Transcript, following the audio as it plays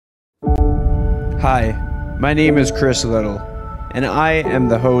Hi, my name is Chris Little, and I am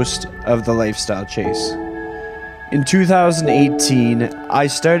the host of The Lifestyle Chase. In 2018, I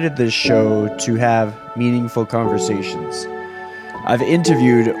started this show to have meaningful conversations. I've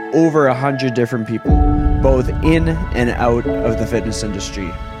interviewed over 100 different people, both in and out of the fitness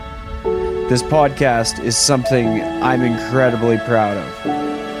industry. This podcast is something I'm incredibly proud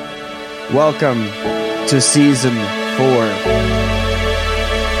of. Welcome to Season 4.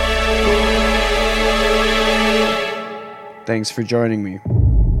 Thanks for joining me.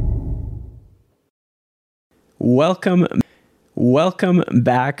 Welcome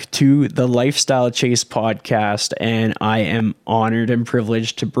back to the Lifestyle Chase podcast, and I am honored and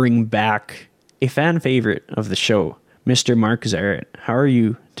privileged to bring back a fan favorite of the show, Mr. Mark Zarate. How are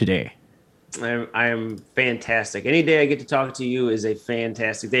you today? I am fantastic. Any day I get to talk to you is a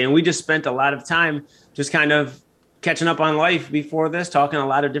fantastic day, and we just spent a lot of time just kind of catching up on life before this, talking a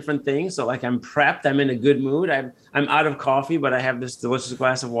lot of different things. So like I'm prepped, I'm in a good mood. I'm out of coffee, but I have this delicious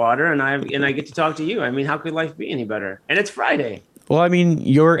glass of water, and I get to talk to you. I mean, how could life be any better? And it's Friday. Well, I mean,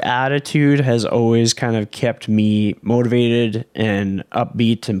 your attitude has always kind of kept me motivated and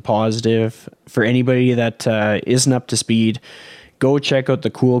upbeat and positive. For anybody that isn't up to speed, go check out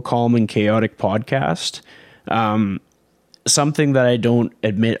the Cool, Calm, and Chaotic podcast. Something that I don't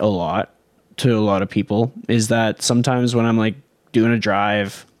admit a lot to a lot of people is that sometimes when I'm like doing a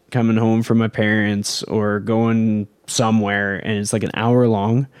drive, coming home from my parents or going somewhere and it's like an hour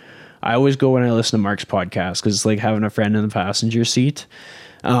long, I always go and I listen to Mark's podcast because it's like having a friend in the passenger seat.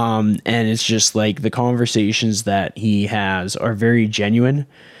 And it's just like the conversations that he has are very genuine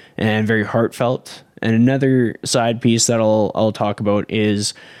and very heartfelt. And another side piece that I'll talk about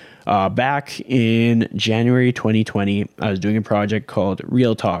is back in January 2020, I was doing a project called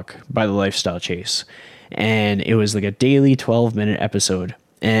Real Talk by the Lifestyle Chase. And it was like a daily 12-minute episode.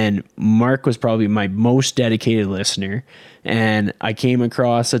 And Mark was probably my most dedicated listener. And I came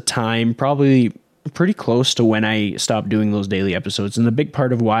across a time probably pretty close to when I stopped doing those daily episodes. And the big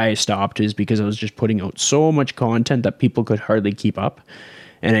part of why I stopped is because I was just putting out so much content that people could hardly keep up.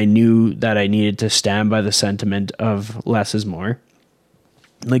 And I knew that I needed to stand by the sentiment of less is more.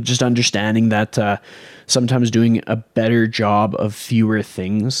 Like just understanding that sometimes doing a better job of fewer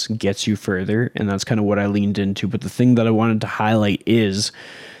things gets you further. And that's kind of what I leaned into. But the thing that I wanted to highlight is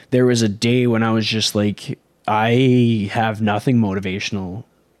there was a day when I was just like, I have nothing motivational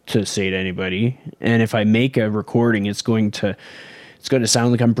to say to anybody. And if I make a recording, it's going to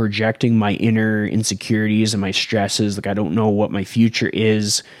sound like I'm projecting my inner insecurities and my stresses. Like I don't know what my future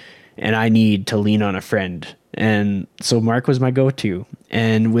is and I need to lean on a friend. And so Mark was my go-to,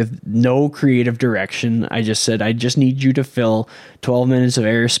 and with no creative direction, I just said, I just need you to fill 12 minutes of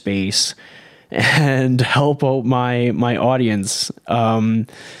airspace and help out my audience,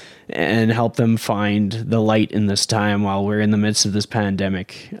 and help them find the light in this time while we're in the midst of this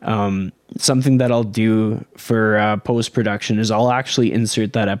pandemic. Something that I'll do for post-production is I'll actually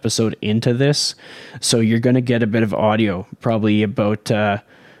insert that episode into this. So you're going to get a bit of audio, probably about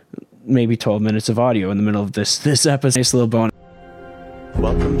maybe 12 minutes of audio in the middle of this episode. Nice little bonus.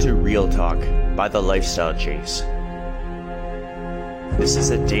 Welcome to Real Talk by the Lifestyle Chase. This is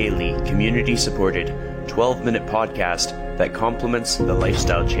a daily, community-supported, 12-minute podcast that complements the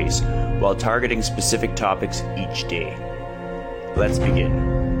Lifestyle Chase while targeting specific topics each day. Let's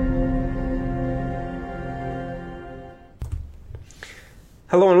begin.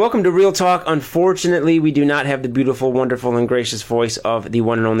 Hello and welcome to Real Talk. Unfortunately, we do not have the beautiful, wonderful, and gracious voice of the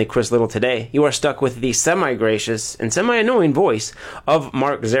one and only Chris Little today. You are stuck with the semi-gracious and semi-annoying voice of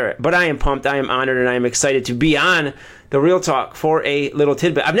Mark Zarate. But I am pumped, I am honored, and I am excited to be on the Real Talk for a little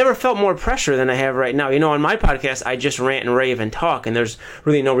tidbit. I've never felt more pressure than I have right now. You know, on my podcast, I just rant and rave and talk, and there's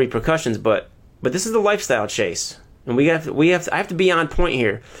really no repercussions. But this is the Lifestyle Chase. And I have to be on point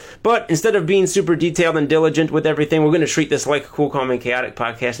here. But instead of being super detailed and diligent with everything, we're going to treat this like a Cool, Calm, and Chaotic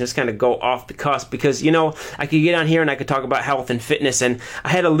podcast and just kind of go off the cusp. Because, you know, I could get on here and I could talk about health and fitness. And I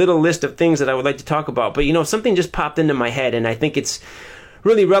had a little list of things that I would like to talk about. But, you know, something just popped into my head. And I think it's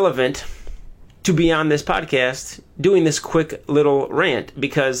really relevant to be on this podcast doing this quick little rant.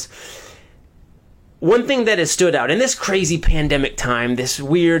 Because one thing that has stood out in this crazy pandemic time, these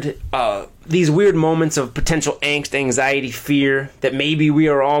weird moments of potential angst, anxiety, fear that maybe we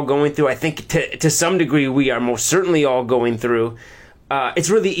are all going through, I think to some degree we are most certainly all going through,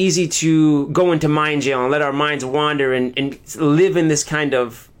 it's really easy to go into mind jail and let our minds wander and live in this kind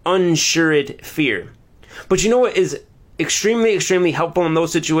of unsured fear. But you know what is extremely, extremely helpful in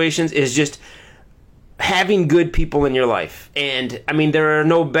those situations is just having good people in your life. And I mean, there are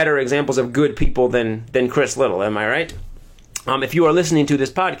no better examples of good people than Chris Little, am I right? If you are listening to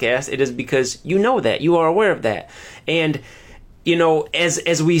this podcast, it is because you know that, you are aware of that. And,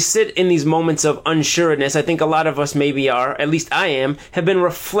 as we sit in these moments of unsureness, I think a lot of us maybe are, at least I am, have been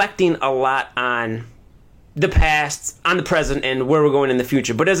reflecting a lot on the past, on the present, and where we're going in the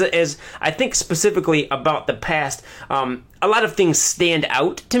future. But as I think specifically about the past, a lot of things stand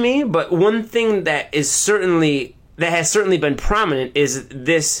out to me. But one thing that has certainly been prominent is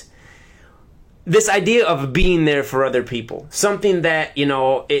this idea of being there for other people. Something that,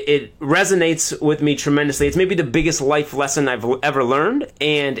 it resonates with me tremendously. It's maybe the biggest life lesson I've ever learned,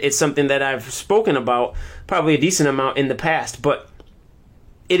 and it's something that I've spoken about probably a decent amount in the past. But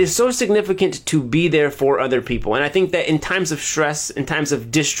it is so significant to be there for other people. And I think that in times of stress, in times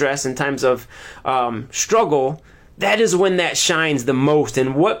of distress, in times of struggle, that is when that shines the most.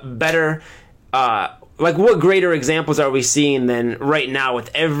 And what better, what greater examples are we seeing than right now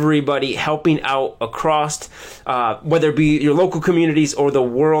with everybody helping out across, whether it be your local communities or the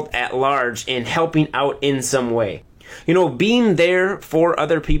world at large, and helping out in some way. Being there for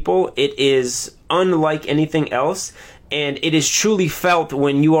other people, it is unlike anything else. And it is truly felt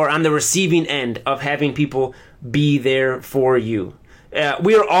when you are on the receiving end of having people be there for you.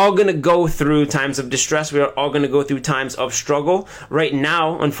 We are all going to go through times of distress. We are all going to go through times of struggle. Right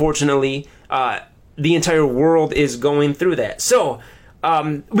now, unfortunately, the entire world is going through that. So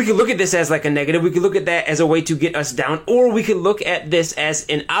we could look at this as like a negative. We could look at that as a way to get us down, or we could look at this as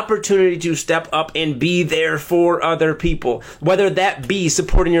an opportunity to step up and be there for other people, whether that be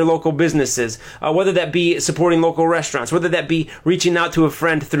supporting your local businesses, whether that be supporting local restaurants, whether that be reaching out to a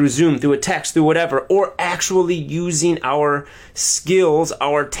friend through Zoom, through a text, through whatever, or actually using our skills,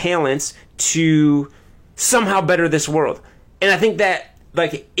 our talents to somehow better this world. And I think that,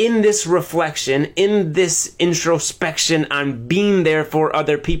 in this reflection, in this introspection on being there for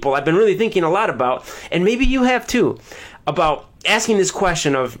other people, I've been really thinking a lot about, and maybe you have too, about asking this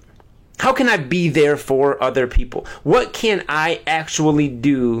question of, how can I be there for other people? What can I actually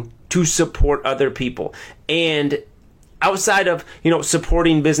do to support other people? And outside of,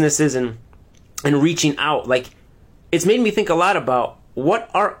 supporting businesses and reaching out, it's made me think a lot about,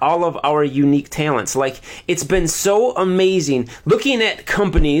 what are all of our unique talents? It's been so amazing looking at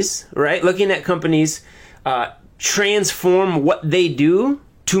companies, right? Looking at companies transform what they do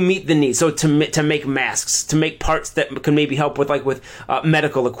to meet the needs. So to make masks, to make parts that can maybe help with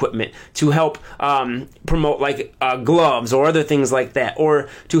medical equipment, to help promote gloves or other things like that, or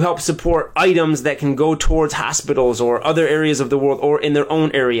to help support items that can go towards hospitals or other areas of the world or in their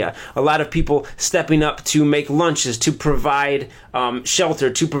own area. A lot of people stepping up to make lunches, to provide shelter,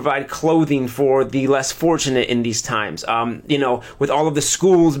 to provide clothing for the less fortunate in these times. With all of the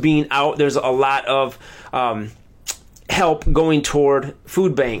schools being out, there's a lot of help going toward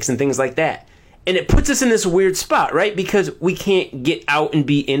food banks and things like that. And it puts us in this weird spot, right? Because we can't get out and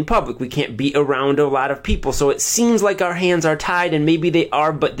be in public. We can't be around a lot of people. So it seems like our hands are tied, and maybe they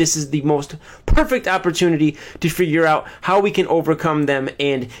are, but this is the most perfect opportunity to figure out how we can overcome them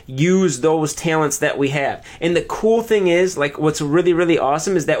and use those talents that we have. And the cool thing is, what's really, really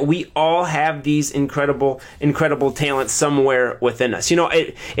awesome is that we all have these incredible, incredible talents somewhere within us.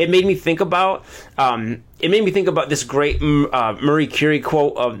 It made me think about, this great Marie Curie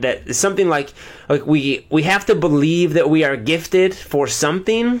quote of that is something like we have to believe that we are gifted for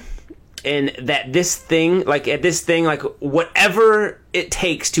something, and that this thing, whatever it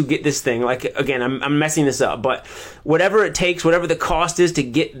takes to get this thing, again, I'm messing this up, but whatever it takes, whatever the cost is to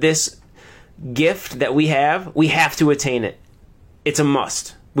get this gift that we have to attain it. It's a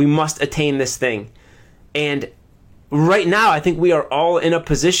must. We must attain this thing. And right now, I think we are all in a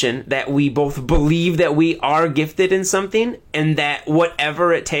position that we both believe that we are gifted in something, and that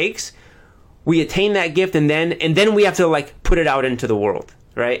whatever it takes, we attain that gift, and then we have to put it out into the world,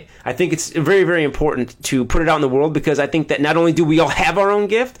 right? I think it's very, very important to put it out in the world, because I think that not only do we all have our own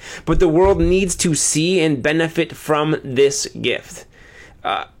gift, but the world needs to see and benefit from this gift.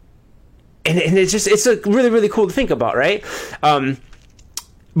 And it's really, really cool to think about, right?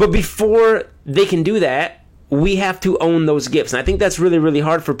 But before they can do that, we have to own those gifts. And I think that's really, really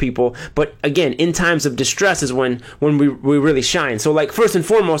hard for people. But again, in times of distress is when we really shine. So first and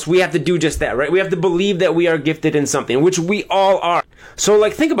foremost, we have to do just that, right? We have to believe that we are gifted in something, which we all are. So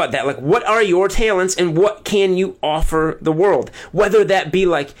think about that. What are your talents, and what can you offer the world? Whether that be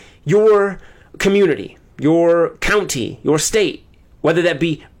your community, your county, your state, whether that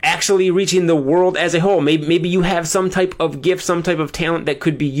be actually reaching the world as a whole. Maybe you have some type of gift, some type of talent that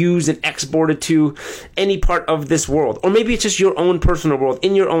could be used and exported to any part of this world. Or maybe it's just your own personal world,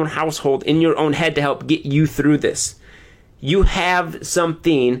 in your own household, in your own head, to help get you through this. You have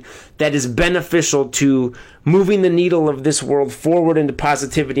something that is beneficial to moving the needle of this world forward into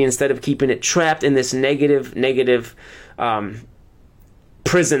positivity instead of keeping it trapped in this negative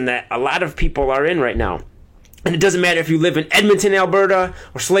prison that a lot of people are in right now. And it doesn't matter if you live in Edmonton, Alberta,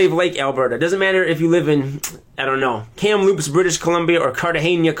 or Slave Lake, Alberta. It doesn't matter if you live in, I don't know, Kamloops, British Columbia, or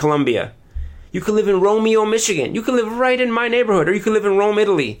Cartagena, Colombia. You could live in Romeo, Michigan. You could live right in my neighborhood, or you could live in Rome,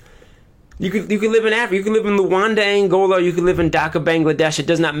 Italy. You could live in Africa. You could live in Luanda, Angola. You could live in Dhaka, Bangladesh. It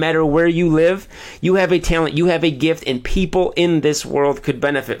does not matter where you live. You have a talent. You have a gift, and people in this world could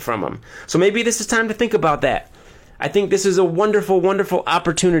benefit from them. So maybe this is time to think about that. I think this is a wonderful, wonderful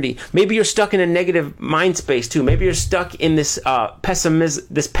opportunity. Maybe you're stuck in a negative mind space too. Maybe you're stuck in this pessimism,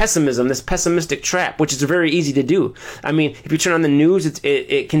 this pessimistic trap, which is very easy to do. I mean, if you turn on the news,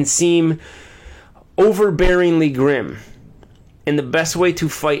 it can seem overbearingly grim. And the best way to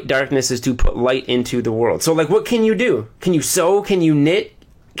fight darkness is to put light into the world. So, like, what can you do? Can you sew? Can you knit?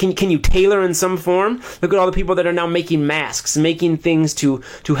 Can you tailor in some form? Look at all the people that are now making masks, making things to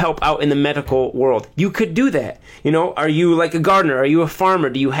help out in the medical world. You could do that. You know, are you like a gardener? Are you a farmer?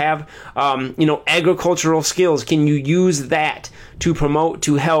 Do you have, agricultural skills? Can you use that to promote,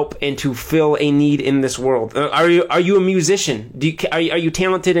 to help, and to fill a need in this world? Are you a musician? Are you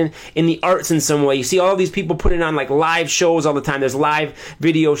talented in the arts in some way? You see all these people putting on like live shows all the time. There's live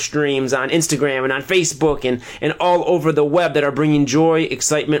video streams on Instagram and on Facebook and all over the web that are bringing joy,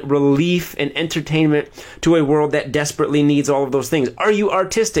 excitement, relief, and entertainment to a world that desperately needs all of those things. Are you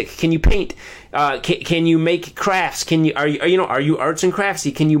artistic? Can you paint? Can you make crafts? Are you arts and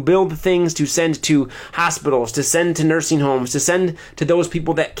craftsy? Can you build things to send to hospitals, to send to nursing homes, to send to those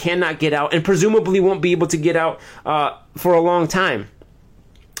people that cannot get out and presumably won't be able to get out for a long time?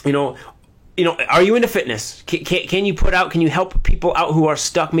 Are you into fitness? Can you can you help people out who are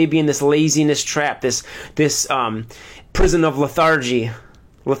stuck maybe in this laziness trap, this prison of lethargy?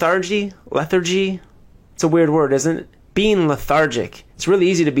 Lethargy? It's a weird word, isn't it? Being lethargic. It's really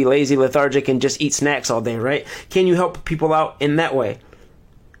easy to be lazy, lethargic, and just eat snacks all day, right? Can you help people out in that way?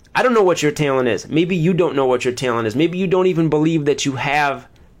 I don't know what your talent is. Maybe you don't know what your talent is. Maybe you don't even believe that you have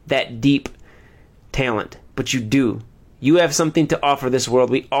that deep talent, but you do. You have something to offer this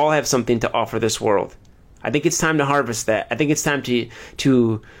world. We all have something to offer this world. I think it's time to harvest that. I think it's time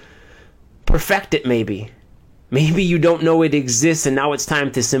to perfect it, maybe. Maybe you don't know it exists, and now it's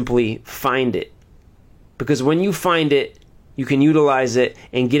time to simply find it. Because when you find it, you can utilize it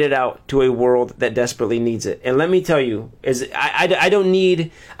and get it out to a world that desperately needs it. And let me tell you, I don't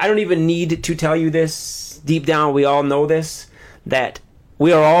even need to tell you this. Deep down, we all know this, that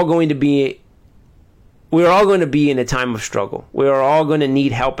we are all going to be in a time of struggle. We are all going to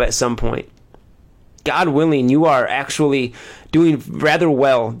need help at some point. God willing, you are actually doing rather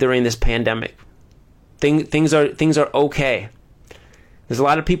well during this pandemic. Things are okay. There's a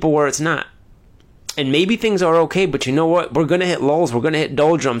lot of people where it's not. And maybe things are okay, but you know what? We're going to hit lulls. We're going to hit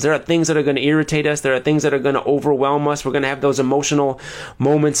doldrums. There are things that are going to irritate us. There are things that are going to overwhelm us. We're going to have those emotional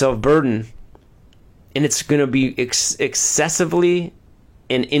moments of burden. And it's going to be excessively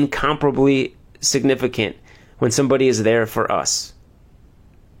and incomparably significant when somebody is there for us.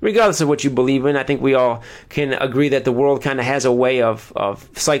 Regardless of what you believe in, I think we all can agree that the world kind of has a way of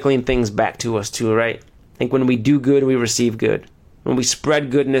cycling things back to us too, right? I think when we do good, we receive good. When we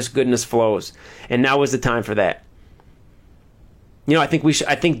spread goodness, goodness flows. And now is the time for that. I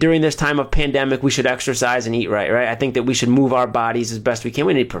think during this time of pandemic, we should exercise and eat right? I think that we should move our bodies as best we can.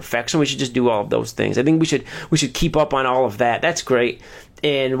 We need perfection. We should just do all of those things. I think we should keep up on all of that. That's great.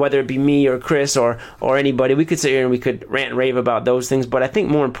 And whether it be me or Chris or anybody, we could sit here and we could rant and rave about those things. But I think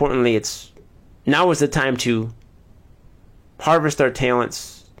more importantly, now is the time to harvest our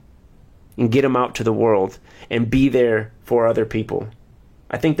talents and get them out to the world and be there for other people.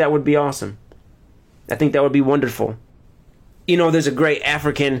 I think that would be awesome. I think that would be wonderful. There's a great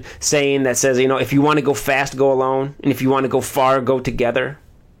African saying that says, if you want to go fast, go alone. And if you want to go far, go together.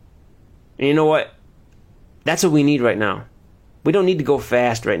 And you know what? That's what we need right now. We don't need to go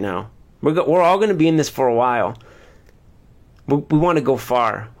fast right now. We're all going to be in this for a while. We want to go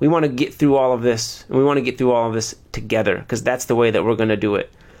far. We want to get through all of this. And we want to get through all of this together, because that's the way that we're going to do it.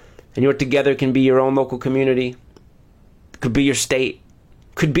 And your together can be your own local community. Could be your state.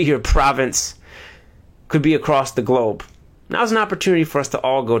 Could be your province. Could be across the globe. Now's an opportunity for us to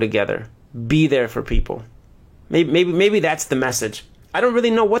all go together. Be there for people. Maybe that's the message. I don't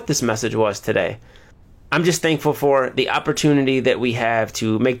really know what this message was today. I'm just thankful for the opportunity that we have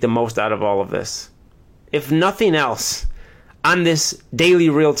to make the most out of all of this. If nothing else, on this daily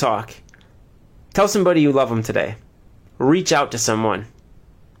real talk, tell somebody you love them today. Reach out to someone.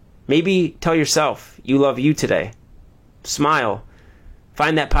 Maybe tell yourself you love you today. Smile.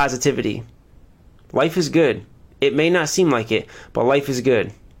 Find that positivity. Life is good. It may not seem like it, but life is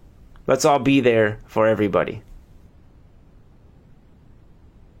good. Let's all be there for everybody.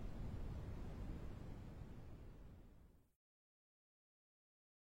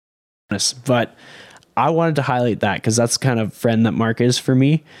 But I wanted to highlight that because that's the kind of friend that Mark is for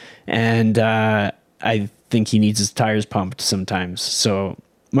me. And I think he needs his tires pumped sometimes. So,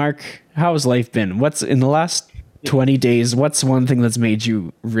 Mark, how has life been? What's in the last 20 days? What's one thing that's made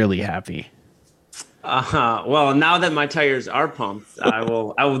you really happy? Well, now that my tires are pumped, I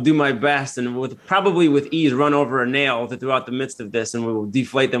will do my best and probably with ease run over a nail throughout the midst of this, and we will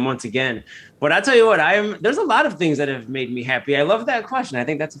deflate them once again. But I tell you what, there's a lot of things that have made me happy. I love that question. I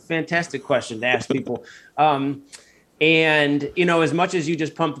think that's a fantastic question to ask people. And as much as you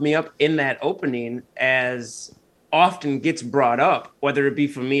just pumped me up in that opening, as often gets brought up, whether it be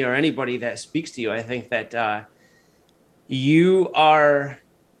from me or anybody that speaks to you, I think that you are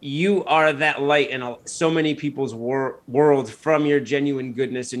that light in so many people's world from your genuine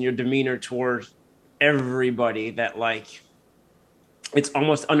goodness and your demeanor towards everybody that, like, it's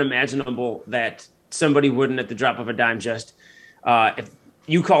almost unimaginable that somebody wouldn't at the drop of a dime just if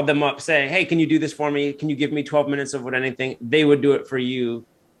you called them up, say, hey, can you do this for me? Can you give me 12 minutes of anything? They would do it for you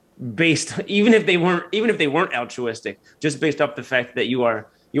even if they weren't altruistic, just based off the fact that you are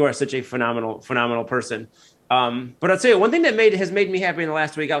such a phenomenal person. But I'll tell you, one thing that has made me happy in the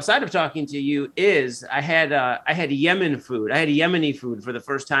last week, outside of talking to you, is I had Yemen food. I had Yemeni food for the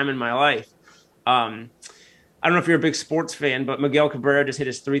first time in my life. I don't know if you're a big sports fan, but Miguel Cabrera just hit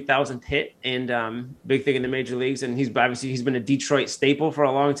his 3,000th hit, and big thing in the major leagues. And he's been a Detroit staple for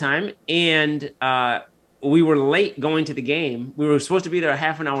a long time. And we were late going to the game. We were supposed to be there a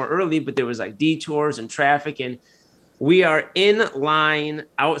half an hour early, but there was like detours and traffic, and we are in line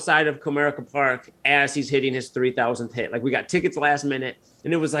outside of Comerica Park as he's hitting his 3,000th hit. Like, we got tickets last minute,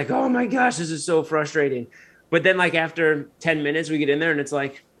 and it was like, oh my gosh, this is so frustrating. But then, like, after 10 minutes, we get in there and it's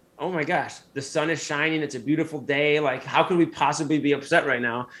like, oh my gosh, the sun is shining. It's a beautiful day. Like, how could we possibly be upset right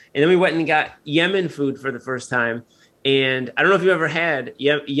now? And then we went and got Yemen food for the first time. And I don't know if you've ever had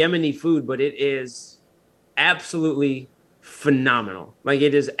Yemeni food, but it is absolutely phenomenal. Like,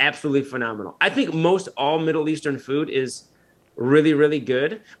 it is absolutely phenomenal. I think most all Middle Eastern food is really, really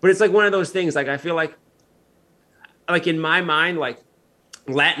good, but it's like one of those things. Like, I feel like in my mind, like,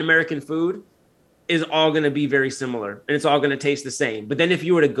 Latin American food is all going to be very similar and it's all going to taste the same. But then if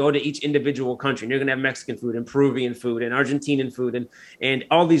you were to go to each individual country, and you're going to have Mexican food and Peruvian food and Argentinian food and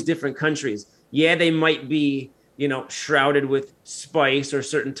all these different countries, yeah, they might be, shrouded with spice or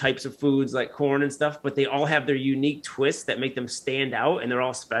certain types of foods like corn and stuff, but they all have their unique twists that make them stand out, and they're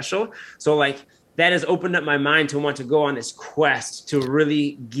all special. So, like, that has opened up my mind to want to go on this quest to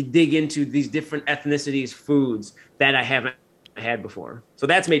really dig into these different ethnicities' foods that I haven't had before. So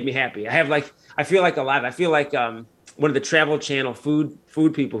that's made me happy. I feel like alive. I feel like one of the Travel Channel food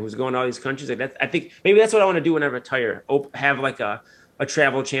people who's going to all these countries. Like, that, I think maybe that's what I want to do when I retire. Have like a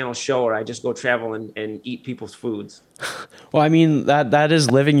Travel Channel show where I just go travel and eat people's foods. Well, I mean, that is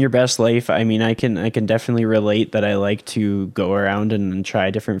living your best life. I mean, I can definitely relate that I like to go around and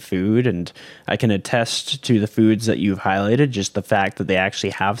try different food, and I can attest to the foods that you've highlighted, just the fact that they actually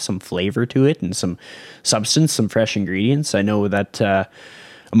have some flavor to it and some substance, some fresh ingredients. I know that a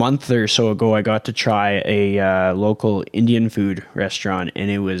month or so ago, I got to try a local Indian food restaurant, and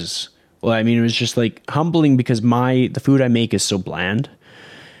it was just like humbling because the food I make is so bland.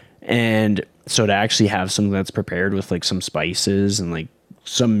 And so to actually have something that's prepared with like some spices and like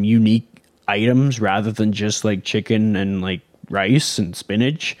some unique items rather than just like chicken and like rice and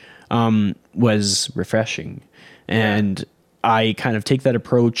spinach was refreshing. And I kind of take that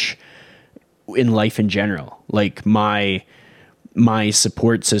approach in life in general. Like, my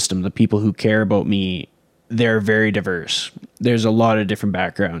support system, the people who care about me, they're very diverse. There's a lot of different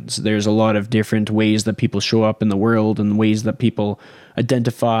backgrounds. There's a lot of different ways that people show up in the world and ways that people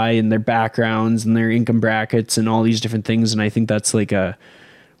identify and their backgrounds and their income brackets and all these different things. And I think that's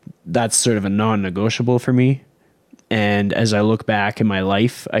sort of a non-negotiable for me. And as I look back in my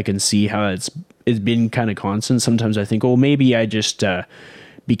life, I can see how it's been kind of constant. Sometimes I think, oh, maybe I just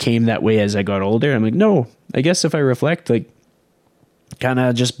became that way as I got older. I'm like, no, I guess if I reflect, like, kind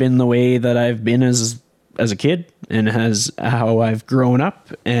of just been the way that I've been as a kid and as how I've grown up,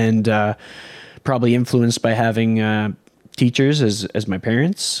 and probably influenced by having teachers as my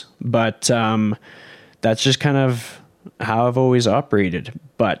parents. But that's just kind of how I've always operated.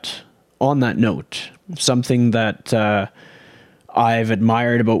 But on that note, something that I've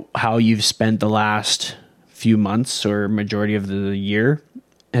admired about how you've spent the last few months or majority of the year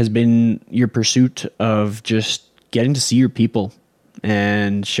has been your pursuit of just getting to see your people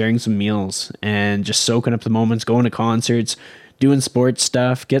and sharing some meals and just soaking up the moments, going to concerts, doing sports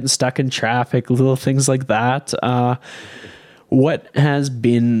stuff, getting stuck in traffic, little things like that. What has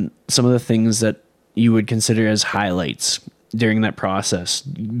been some of the things that you would consider as highlights during that process,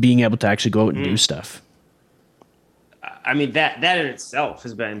 being able to actually go out and do stuff? I mean, that in itself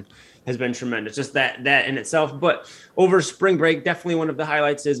has been tremendous. Just that in itself. But over spring break, definitely one of the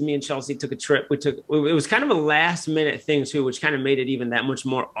highlights is me and Chelsea took a trip. It was kind of a last minute thing too, which kind of made it even that much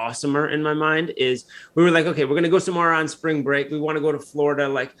more awesomer in my mind. Is we were like, okay, we're gonna go somewhere on spring break. We want to go to Florida.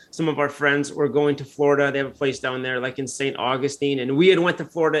 Like some of our friends were going to Florida. They have a place down there, like in St. Augustine, and we had went to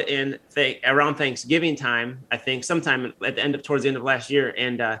Florida around Thanksgiving time, I think, sometime towards the end of last year,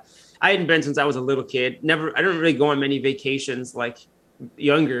 and I hadn't been since I was a little kid. I didn't really go on many vacations like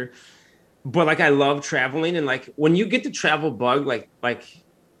younger, but like I love traveling, and like when you get the travel bug, like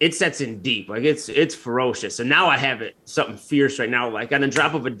it sets in deep, like it's ferocious. And now I have it something fierce right now. Like on a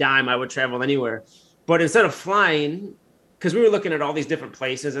drop of a dime, I would travel anywhere. But instead of flying, because we were looking at all these different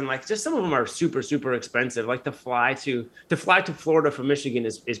places, and like just some of them are super super expensive. Like to fly to Florida from Michigan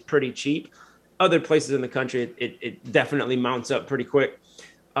is pretty cheap. Other places in the country, it definitely mounts up pretty quick.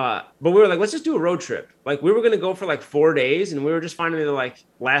 But we were like, let's just do a road trip. Like we were going to go for like 4 days, and we were just finally like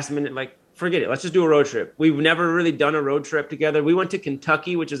last minute, like, forget it. Let's just do a road trip. We've never really done a road trip together. We went to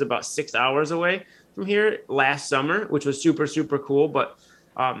Kentucky, which is about 6 hours away from here last summer, which was super, super cool. But,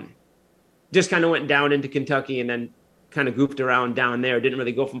 just kind of went down into Kentucky and then kind of goofed around down there. Didn't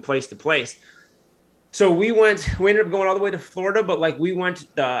really go from place to place. So we ended up going all the way to Florida, but like we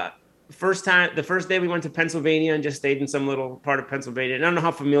went the first day we went to Pennsylvania and just stayed in some little part of Pennsylvania. And I don't know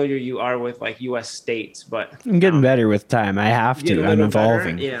how familiar you are with like U.S. states, but I'm getting better with time. I have to. I'm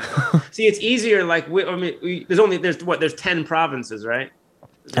evolving. Better. Yeah. See, it's easier. Like there's 10 provinces, right?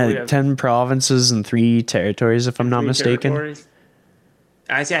 10 provinces and 3 territories, if I'm not mistaken. Territories.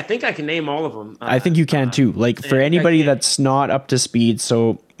 I think I can name all of them. I think you can too. Like for anybody that's not up to speed.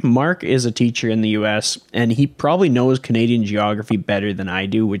 So Mark is a teacher in the US, and he probably knows Canadian geography better than I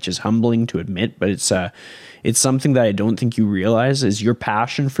do, which is humbling to admit, but it's something that I don't think you realize is your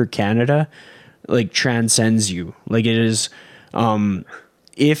passion for Canada like transcends you. Like it is,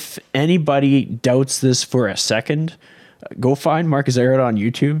 if anybody doubts this for a second, go find Mark Zarate on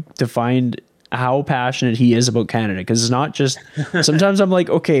YouTube to find how passionate he is about Canada. Because it's not just, sometimes I'm like,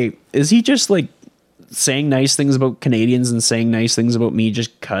 okay, is he just like saying nice things about Canadians and saying nice things about me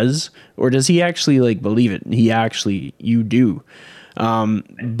just cuz, or does he actually like believe it? And you do.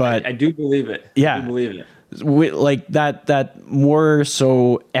 But I do believe it. Yeah. I do believe it. Like that more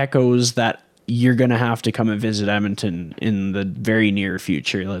so echoes that you're going to have to come and visit Edmonton in the very near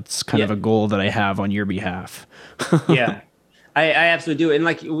future. That's kind of a goal that I have on your behalf. Yeah. I absolutely do. And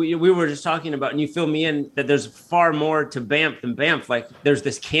like we were just talking about, and you fill me in, that there's far more to Banff than Banff. Like there's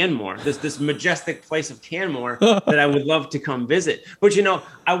this Canmore, this majestic place of Canmore that I would love to come visit. But, you know,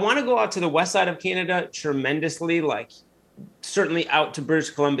 I want to go out to the west side of Canada tremendously, like certainly out to British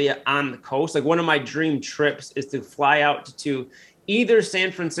Columbia on the coast. Like one of my dream trips is to fly out to either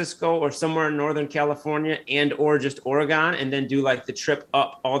San Francisco or somewhere in Northern California or just Oregon, and then do like the trip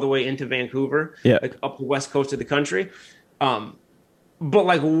up all the way into Vancouver, like up the west coast of the country. But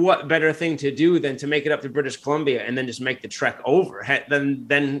like, what better thing to do than to make it up to British Columbia and then just make the trek over?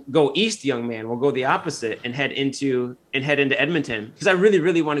 Then go east, young man. We'll go the opposite and head into Edmonton, because I really,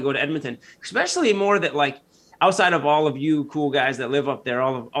 really want to go to Edmonton, especially more that like outside of all of you cool guys that live up there,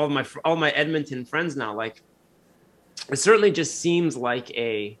 all my Edmonton friends now. Like, it certainly just seems like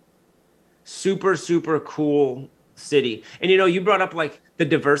a super, super cool city. And, you know, you brought up like the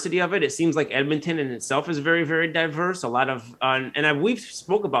diversity of it. It seems like Edmonton in itself is very, very diverse. A lot of, we've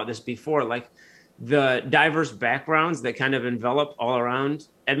spoke about this before, like the diverse backgrounds that kind of envelop all around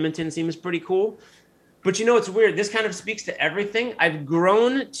Edmonton seems pretty cool. But, you know, it's weird. This kind of speaks to everything. I've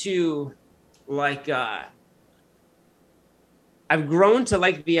grown to like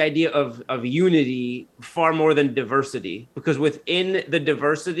the idea of unity far more than diversity, because within the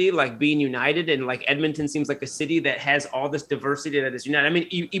diversity, like being united, and like Edmonton seems like a city that has all this diversity that is united. I mean,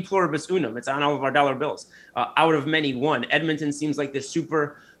 e pluribus unum, it's on all of our dollar bills. Out of many, one. Edmonton seems like this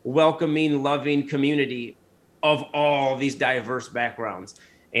super welcoming, loving community of all these diverse backgrounds.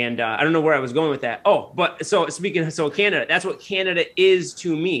 And I don't know where I was going with that. Oh, but so Canada, that's what Canada is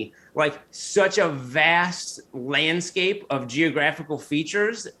to me. Like such a vast landscape of geographical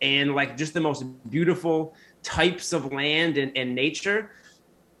features, and like just the most beautiful types of land and nature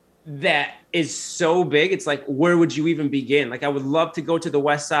that is so big. It's like, where would you even begin? Like, I would love to go to the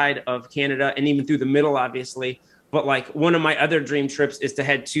west side of Canada and even through the middle, obviously, But like one of my other dream trips is to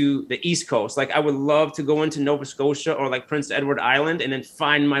head to the East Coast. Like I would love to go into Nova Scotia or like Prince Edward Island and then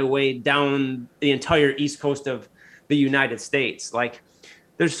find my way down the entire East Coast of the United States. Like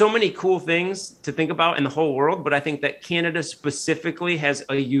there's so many cool things to think about in the whole world, but I think that Canada specifically has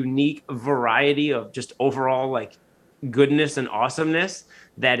a unique variety of just overall like goodness and awesomeness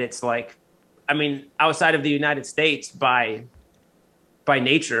that it's like, I mean, outside of the United States by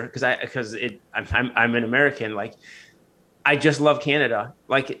nature, I'm an American. Like I just love Canada.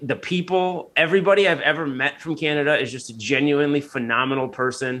 Like the people, everybody I've ever met from Canada is just a genuinely phenomenal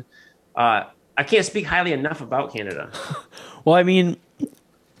person. I can't speak highly enough about Canada. Well, I mean,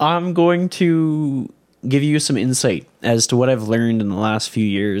 I'm going to give you some insight as to what I've learned in the last few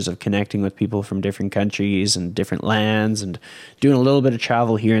years of connecting with people from different countries and different lands and doing a little bit of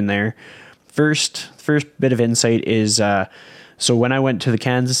travel here and there. First bit of insight is, so when I went to the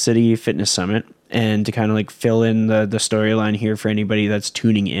Kansas City Fitness Summit, and to kind of like fill in the storyline here for anybody that's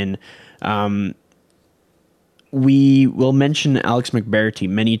tuning in, we will mention Alex McBarty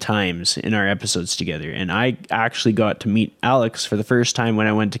many times in our episodes together. And I actually got to meet Alex for the first time when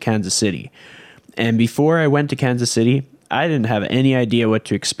I went to Kansas City. And before I went to Kansas City, I didn't have any idea what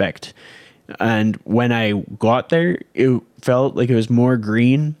to expect. And when I got there, it felt like it was more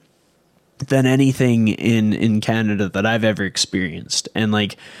green than anything in Canada that I've ever experienced. And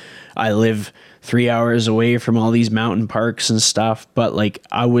like, I live 3 hours away from all these mountain parks and stuff, but like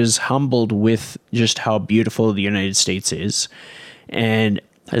I was humbled with just how beautiful the United States is. And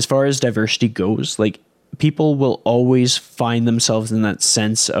as far as diversity goes, like people will always find themselves in that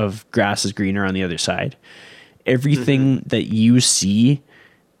sense of grass is greener on the other side. Everything that you see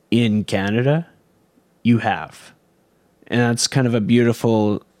in Canada, you have. And that's kind of a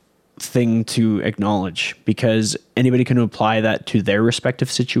beautiful thing to acknowledge, because anybody can apply that to their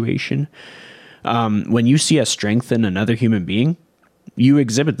respective situation. When you see a strength in another human being, you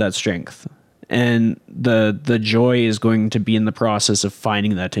exhibit that strength, and the joy is going to be in the process of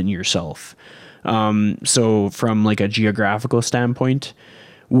finding that in yourself. So from like a geographical standpoint,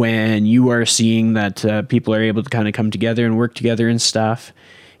 when you are seeing that people are able to kind of come together and work together and stuff,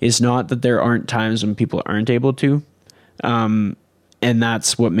 it's not that there aren't times when people aren't able to. And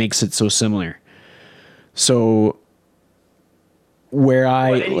that's what makes it so similar. So where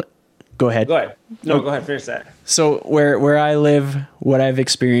go ahead. Go ahead. No, go ahead. Finish that. So where I live, what I've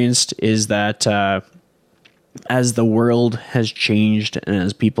experienced is that as the world has changed and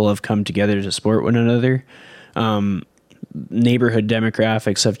as people have come together to support one another, neighborhood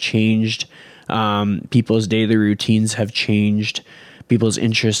demographics have changed. People's daily routines have changed. People's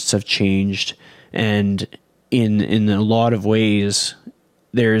interests have changed. And in a lot of ways,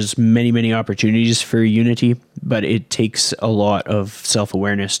 there's many opportunities for unity, but it takes a lot of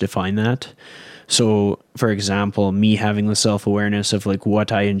self-awareness to find that. So, for example, me having the self-awareness of like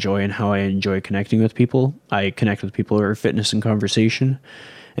what I enjoy and how I enjoy connecting with people. I connect with people over fitness and conversation,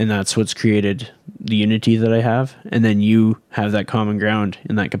 and that's what's created the unity that I have. And then you have that common ground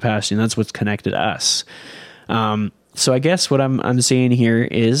in that capacity, and that's what's connected us. So I guess what I'm saying here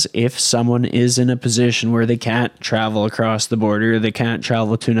is, if someone is in a position where they can't travel across the border, they can't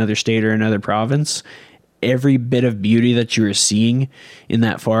travel to another state or another province, every bit of beauty that you are seeing in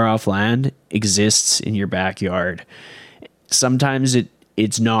that far off land exists in your backyard. Sometimes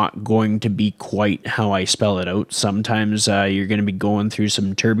it's not going to be quite how I spell it out. Sometimes you're going to be going through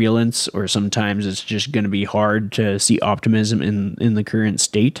some turbulence, or sometimes it's just going to be hard to see optimism in the current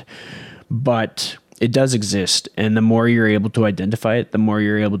state. But it does exist, and the more you're able to identify it, the more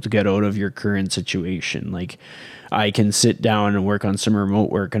you're able to get out of your current situation. Like, I can sit down and work on some remote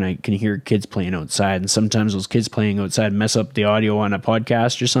work, and I can hear kids playing outside, and sometimes those kids playing outside mess up the audio on a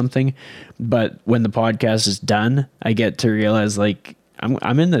podcast or something. But when the podcast is done, I get to realize, like,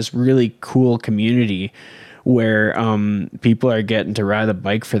 I'm in this really cool community where people are getting to ride a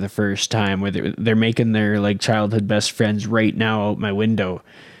bike for the first time, where they're making their like childhood best friends right now out my window.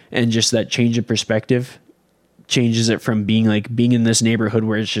 And just that change of perspective changes it from being in this neighborhood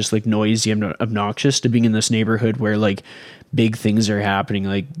where it's just like noisy and obnoxious, to being in this neighborhood where like big things are happening.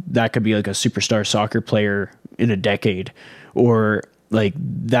 Like that could be like a superstar soccer player in a decade, or like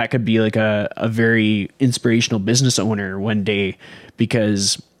that could be like a very inspirational business owner one day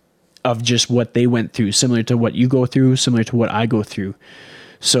because of just what they went through, similar to what you go through, similar to what I go through.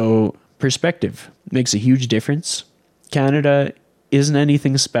 So perspective makes a huge difference. Canada isn't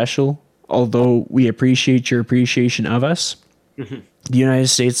anything special, although we appreciate your appreciation of us. Mm-hmm. The United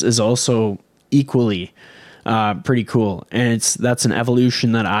States is also equally pretty cool. And that's an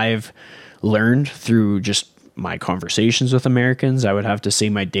evolution that I've learned through just my conversations with Americans. I would have to say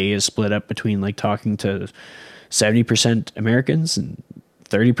my day is split up between like talking to 70% Americans and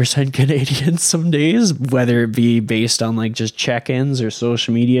 30% Canadians some days, whether it be based on like just check-ins or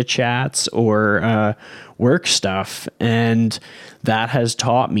social media chats or work stuff. And that has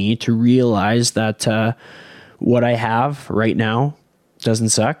taught me to realize that what I have right now doesn't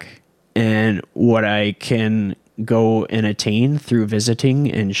suck, and what I can go and attain through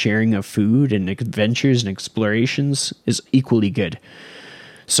visiting and sharing of food and adventures and explorations is equally good.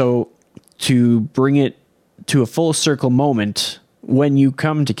 So to bring it to a full circle moment, when you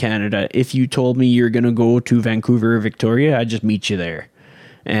come to Canada, if you told me you're going to go to Vancouver or Victoria, I'd just meet you there.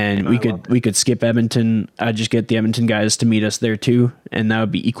 And we could skip Edmonton. I'd just get the Edmonton guys to meet us there too, and that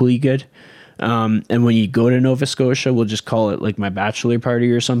would be equally good. And when you go to Nova Scotia, we'll just call it like my bachelor party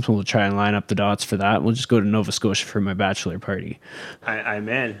or something. We'll try and line up the dots for that. We'll just go to Nova Scotia for my bachelor party. I am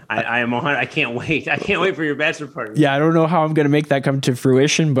 100. I can't wait. I can't wait for your bachelor party. Yeah, I don't know how I'm going to make that come to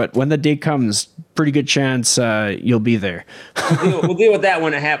fruition, but when the day comes, pretty good chance you'll be there. We'll deal with that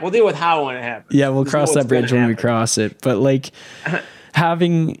when it happens. We'll deal with how when it happens. Yeah, we'll cross that bridge when we cross it. But like,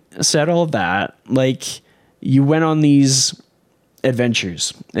 having said all that, like, you went on these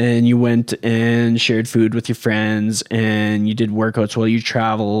adventures and you went and shared food with your friends and you did workouts while you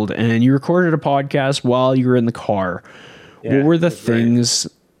traveled and you recorded a podcast while you were in the car. Yeah, what were the things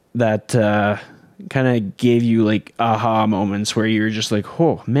that kind of gave you like aha moments where you were just like,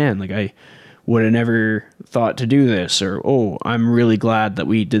 oh man, like I would have never thought to do this, or oh, I'm really glad that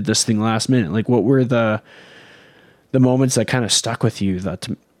we did this thing last minute? Like, what were the moments that kind of stuck with you that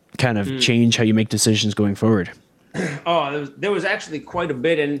kind of change how you make decisions going forward? Oh, there was actually quite a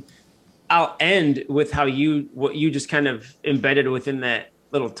bit, and I'll end with what you just kind of embedded within that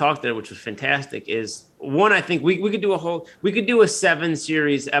little talk there, which was fantastic. Is one, I think we could do a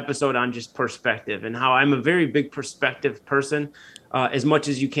 7-series episode on just perspective and how I'm a very big perspective person. As much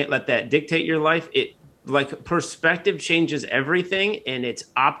as you can't let that dictate your life, like perspective changes everything, and it's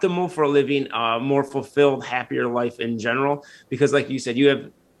optimal for living a more fulfilled, happier life in general. Because like you said, you have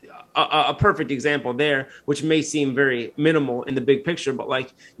a perfect example there, which may seem very minimal in the big picture, but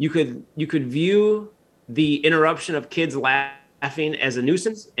like you could view the interruption of kids laughing as a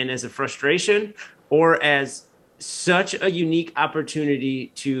nuisance and as a frustration, or as such a unique opportunity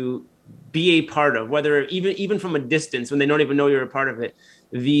to be a part of, whether even from a distance when they don't even know you're a part of it.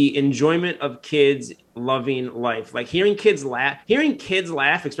 The enjoyment of kids loving life, like hearing kids laugh,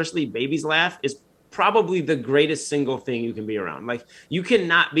 especially babies laugh, is probably the greatest single thing you can be around. Like, you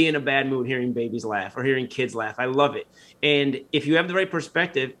cannot be in a bad mood hearing babies laugh or hearing kids laugh. I love it. And if you have the right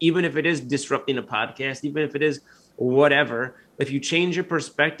perspective, even if it is disrupting a podcast, even if it is whatever, if you change your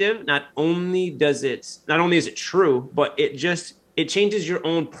perspective, not only is it true, but it changes your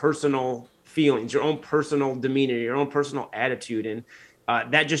own personal feelings, your own personal demeanor, your own personal attitude. And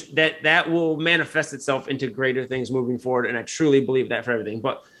that will manifest itself into greater things moving forward. And I truly believe that for everything.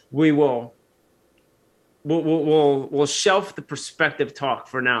 But we'll shelf the perspective talk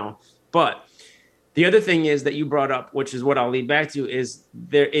for now. But the other thing is that you brought up, which is what I'll lead back to, is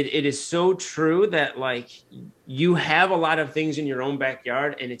it is so true that like you have a lot of things in your own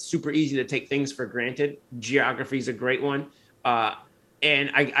backyard, and it's super easy to take things for granted. Geography is a great one.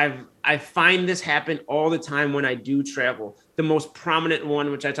 And I find this happen all the time when I do travel. The most prominent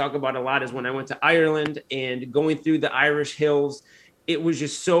one, which I talk about a lot, is when I went to Ireland and going through the Irish hills. It was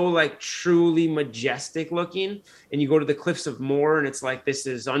just so like truly majestic looking. And you go to the Cliffs of Moher and it's like, this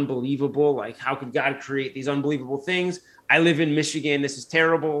is unbelievable. Like, how could God create these unbelievable things? I live in Michigan. This is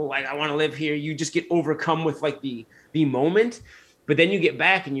terrible. Like, I want to live here. You just get overcome with like the moment. But then you get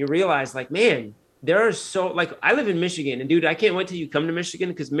back and you realize like, man, there are like, I live in Michigan, and dude, I can't wait till you come to Michigan,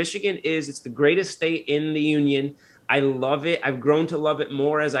 because Michigan it's the greatest state in the union. I love it. I've grown to love it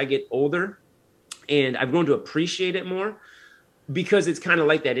more as I get older, and I've grown to appreciate it more, because it's kind of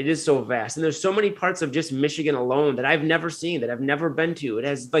like that. It is so vast. And there's so many parts of just Michigan alone that I've never seen, that I've never been to. It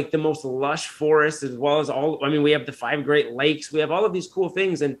has like the most lush forests, as well as we have the 5 Great Lakes. We have all of these cool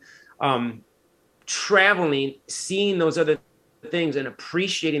things. And traveling, seeing those other things and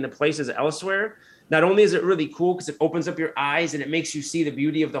appreciating the places elsewhere, not only is it really cool because it opens up your eyes and it makes you see the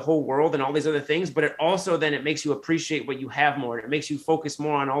beauty of the whole world and all these other things, but it also then it makes you appreciate what you have more. And it makes you focus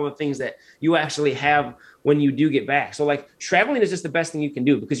more on all the things that you actually have when you do get back. So like, traveling is just the best thing you can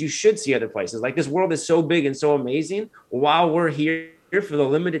do, because you should see other places. Like, this world is so big and so amazing. While we're here for the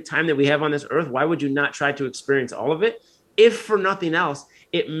limited time that we have on this earth, why would you not try to experience all of it? If for nothing else,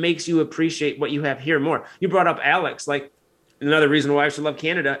 it makes you appreciate what you have here more. You brought up Alex, like, another reason why I should love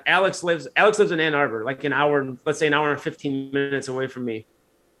Canada. Alex lives in Ann Arbor, like an hour and 15 minutes away from me.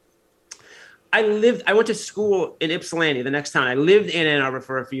 I went to school in Ypsilanti, the next town. I lived in Ann Arbor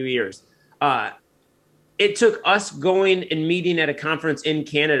for a few years. And it took us going and meeting at a conference in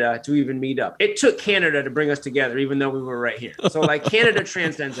Canada to even meet up. It took Canada to bring us together, even though we were right here. So like Canada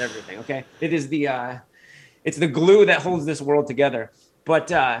transcends everything. Okay. It is it's the glue that holds this world together.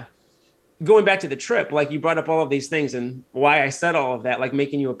 But, going back to the trip, like you brought up all of these things and why I said all of that, like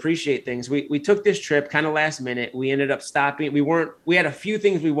making you appreciate things. We took this trip kind of last minute. We ended up stopping. We had a few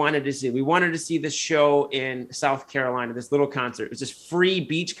things we wanted to see. We wanted to see this show in South Carolina, this little concert. It was this free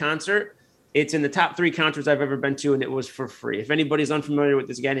beach concert. It's in the top 3 concerts I've ever been to, and it was for free. If anybody's unfamiliar with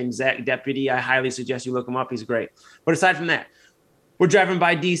this guy named Zach Deputy, I highly suggest you look him up. He's great. But aside from that, we're driving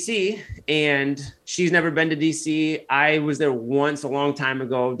by DC, and she's never been to DC. I was there once a long time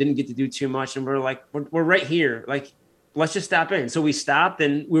ago, didn't get to do too much. And we're like, we're right here. Like, let's just stop in. So we stopped,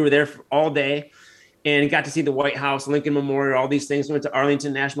 and we were there all day and got to see the White House, Lincoln Memorial, all these things. We went to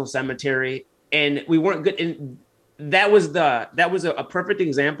Arlington National Cemetery, and we weren't good. And that was a perfect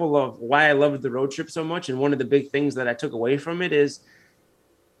example of why I loved the road trip so much. And one of the big things that I took away from it is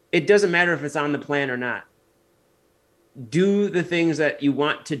it doesn't matter if it's on the plan or not. Do the things that you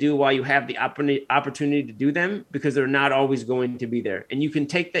want to do while you have the opportunity to do them, because they're not always going to be there. And you can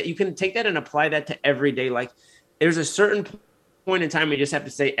take that and apply that to every day. Like there's a certain point in time where you just have to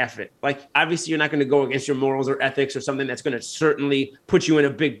say F it. Like obviously you're not going to go against your morals or ethics or something that's going to certainly put you in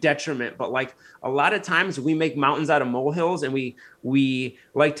a big detriment. But like a lot of times we make mountains out of molehills, and we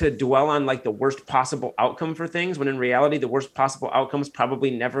like to dwell on like the worst possible outcome for things, when in reality the worst possible outcome is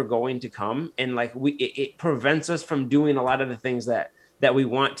probably never going to come. And like it prevents us from doing a lot of the things that we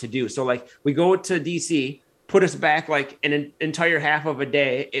want to do. So like we go to DC, put us back like an entire half of a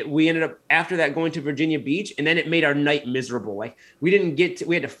day. We ended up after that going to Virginia Beach, and then it made our night miserable. Like we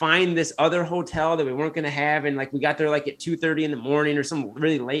had to find this other hotel that we weren't going to have. And like we got there like at 2:30 in the morning or some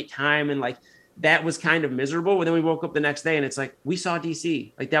really late time. And like that was kind of miserable. But then we woke up the next day and it's like, we saw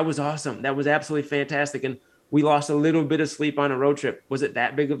DC. Like that was awesome. That was absolutely fantastic. And we lost a little bit of sleep on a road trip. Was it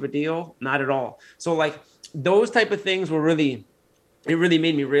that big of a deal? Not at all. So like those type of things were it really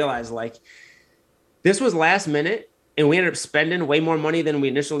made me realize like, this was last minute, and we ended up spending way more money than we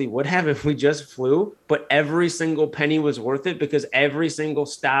initially would have if we just flew. But every single penny was worth it, because every single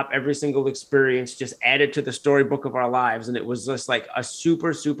stop, every single experience just added to the storybook of our lives. And it was just like a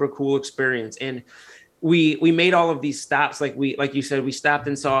super, super cool experience. And we made all of these stops. Like you said, we stopped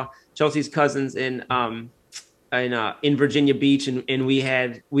and saw Chelsea's cousins in Virginia Beach, and we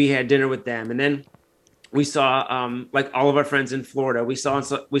had dinner with them. And then we saw like all of our friends in Florida. We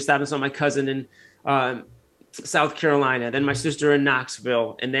stopped and saw my cousin in South Carolina, then my sister in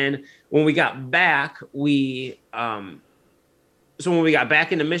Knoxville. And then when we got back, when we got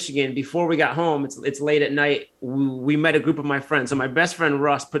back into Michigan, before we got home, it's late at night, we met a group of my friends. So my best friend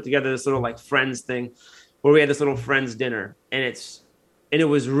Russ put together this little like friends thing where we had this little friends dinner, and it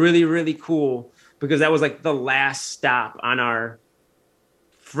was really, really cool, because that was like the last stop on our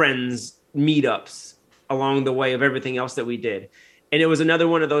friends meetups along the way of everything else that we did. And it was another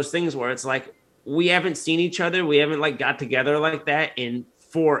one of those things where it's like, we haven't seen each other. We haven't like got together like that in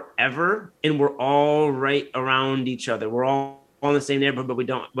forever. And we're all right around each other. We're all in the same neighborhood,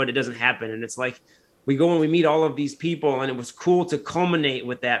 but it doesn't happen. And it's like, we go and we meet all of these people, and it was cool to culminate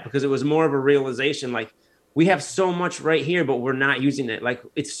with that, because it was more of a realization. Like we have so much right here, but we're not using it. Like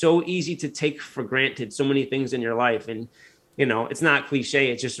it's so easy to take for granted so many things in your life. And you know, it's not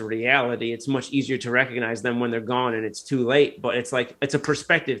cliche. It's just a reality. It's much easier to recognize them when they're gone and it's too late. But it's like, it's a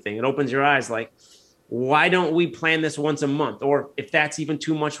perspective thing. It opens your eyes. Like, why don't we plan this once a month? Or if that's even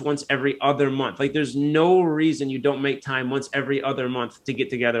too much, once every other month. Like there's no reason you don't make time once every other month to get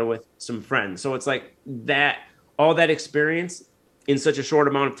together with some friends. So it's like that, all that experience in such a short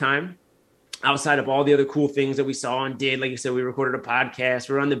amount of time, outside of all the other cool things that we saw and did. Like you said, we recorded a podcast.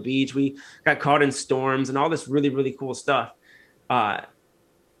 We were on the beach. We got caught in storms and all this really, really cool stuff.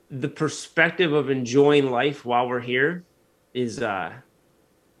 The perspective of enjoying life while we're here is,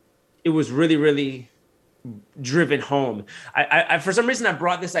 it was really, really driven home. I for some reason, I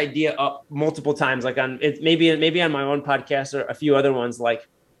brought this idea up multiple times, like on it, maybe on my own podcast or a few other ones. Like,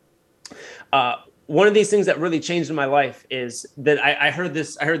 one of these things that really changed in my life is that I heard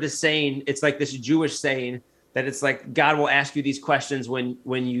this saying. It's like this Jewish saying that it's like, God will ask you these questions when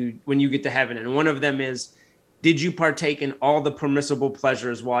you get to heaven. And one of them is, did you partake in all the permissible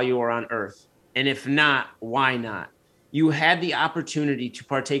pleasures while you were on earth? And if not, why not? You had the opportunity to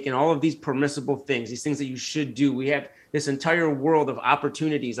partake in all of these permissible things, these things that you should do. We have this entire world of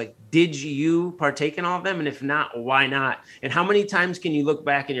opportunities. Like, did you partake in all of them? And if not, why not? And how many times can you look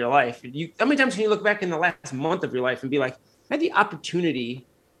back in your life? How many times can you look back in the last month of your life and be like, I had the opportunity,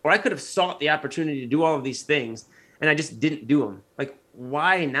 or I could have sought the opportunity to do all of these things, and I just didn't do them. Like,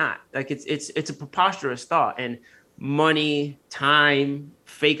 why not? Like it's a preposterous thought. And money, time,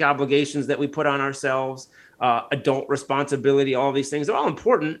 fake obligations that we put on ourselves, adult responsibility, all these things, they're all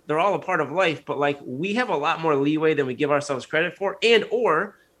important. They're all a part of life, but like we have a lot more leeway than we give ourselves credit for. And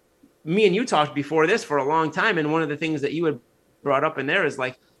or me and you talked before this for a long time, and one of the things that you had brought up in there is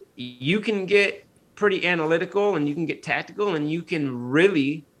like you can get pretty analytical and you can get tactical and you can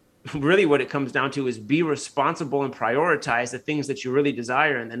really what it comes down to is be responsible and prioritize the things that you really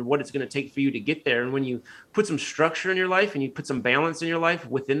desire and then what it's going to take for you to get there. And when you put some structure in your life and you put some balance in your life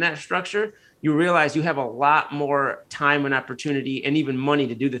within that structure, you realize you have a lot more time and opportunity and even money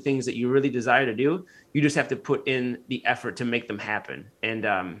to do the things that you really desire to do. You just have to put in the effort to make them happen. And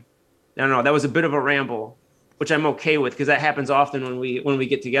I don't know, that was a bit of a ramble, which I'm okay with because that happens often when we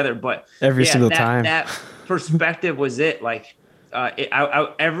get together. But Every single time. That perspective was it. Like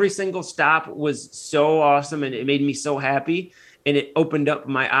every single stop was so awesome and it made me so happy. And it opened up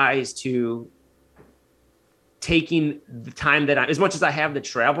my eyes to taking the time that as much as I have the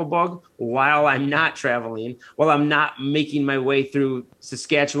travel bug while I'm not traveling, while I'm not making my way through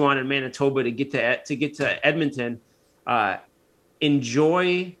Saskatchewan and Manitoba to get to Edmonton,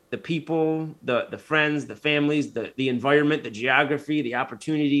 enjoy the people, the friends, the families, the environment, the geography, the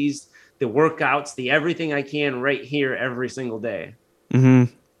opportunities, the workouts, the everything I can right here every single day.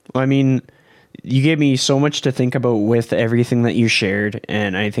 Mm-hmm. I mean, you gave me so much to think about with everything that you shared,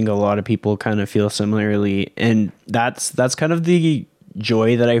 and I think a lot of people kind of feel similarly. And that's kind of the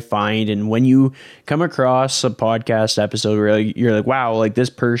joy that I find. And when you come across a podcast episode where you're like, wow, like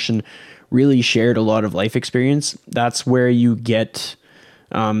this person really shared a lot of life experience, that's where you get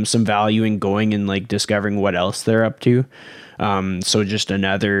some value in going and like discovering what else they're up to. So just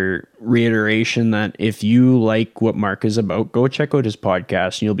another reiteration that if you like what Mark is about, go check out his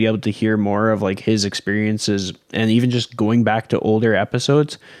podcast and you'll be able to hear more of like his experiences. And even just going back to older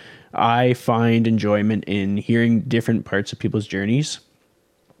episodes, I find enjoyment in hearing different parts of people's journeys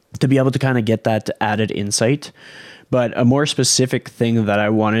to be able to kind of get that added insight. But a more specific thing that I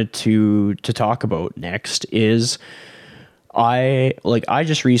wanted to talk about next is I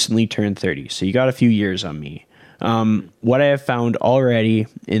just recently turned 30. So you got a few years on me. What I have found already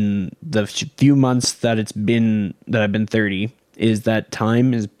in the few months that I've been 30 is that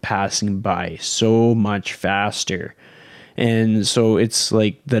time is passing by so much faster. And so it's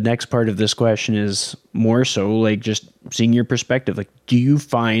like the next part of this question is more so like just seeing your perspective. Like, do you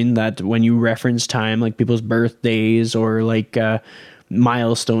find that when you reference time, like people's birthdays or like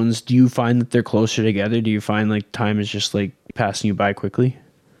milestones, do you find that they're closer together? Do you find like time is just like passing you by quickly?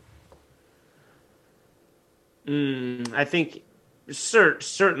 I think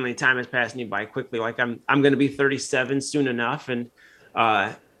certainly time is passing you by quickly. Like I'm going to be 37 soon enough. And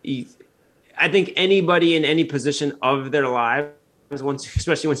I think anybody in any position of their lives,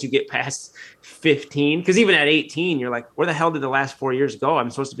 especially once you get past 15, because even at 18, you're like, where the hell did the last 4 years go? I'm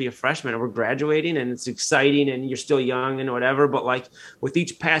supposed to be a freshman and we're graduating and it's exciting and you're still young and whatever. But like with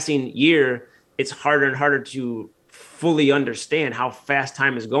each passing year, it's harder and harder to fully understand how fast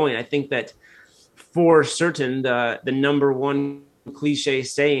time is going. I think that for certain, the number one cliche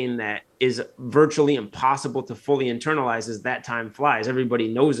saying that is virtually impossible to fully internalize is that time flies. Everybody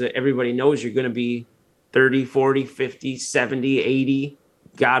knows it. Everybody knows you're going to be 30, 40, 50, 70, 80,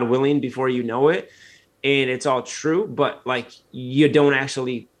 God willing, before you know it. And it's all true, but like you don't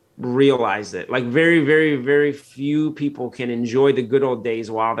actually realize it. Like very, very, very few people can enjoy the good old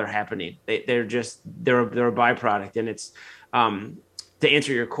days while they're happening. They're a byproduct. And it's, to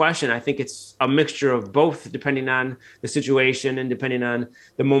answer your question, I think it's a mixture of both, depending on the situation and depending on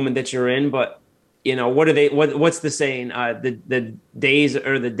the moment that you're in. But you know, what's the saying? The days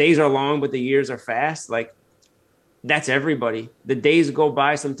are long, but the years are fast. Like that's everybody. The days go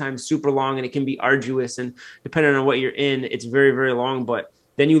by sometimes super long, and it can be arduous. And depending on what you're in, it's very, very long. But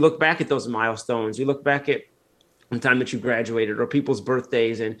then you look back at those milestones. You look back at the time that you graduated or people's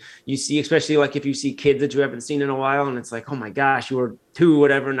birthdays, and you see, especially like if you see kids that you haven't seen in a while, and it's like, oh my gosh, you were 2,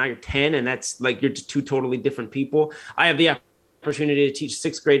 whatever, now you're 10, and that's like you're two totally different people. I have the opportunity to teach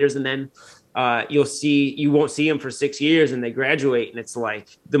 6th graders, and then you won't see them for 6 years and they graduate, and it's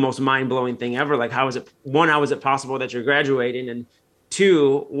like the most mind-blowing thing ever. Like how is it possible that you're graduating, and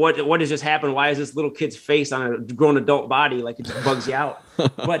 2, what has just happened? Why is this little kid's face on a grown adult body? Like it just bugs you out.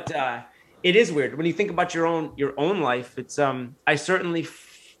 But it is weird when you think about your own life. It's I'm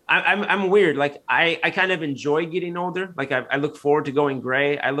weird. Like I kind of enjoy getting older. Like I look forward to going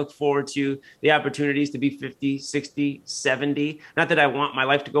gray. I look forward to the opportunities to be 50, 60, 70. Not that I want my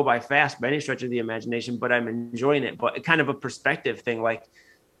life to go by fast by any stretch of the imagination, but I'm enjoying it. But kind of a perspective thing. Like,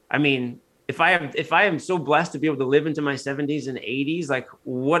 I mean, if I am so blessed to be able to live into my 70s and 80s, like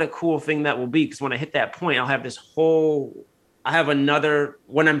what a cool thing that will be. Because when I hit that point, I have another,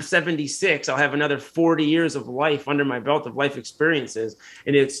 when I'm 76, I'll have another 40 years of life under my belt of life experiences.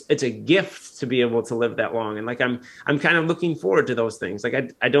 And it's a gift to be able to live that long. And like, I'm kind of looking forward to those things.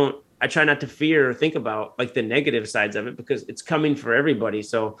 Like I try not to fear or think about like the negative sides of it because it's coming for everybody.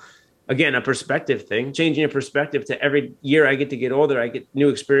 So again, a perspective thing, changing a perspective to every year I get to get older, I get new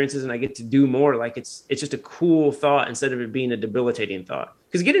experiences and I get to do more. Like it's just a cool thought instead of it being a debilitating thought.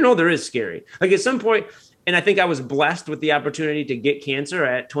 Because getting older is scary. Like at some point, and I think I was blessed with the opportunity to get cancer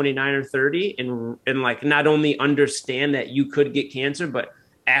at 29 or 30 and like not only understand that you could get cancer, but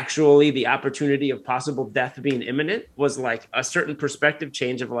actually the opportunity of possible death being imminent was like a certain perspective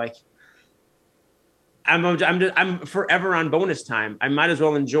change of like, I'm forever on bonus time. I might as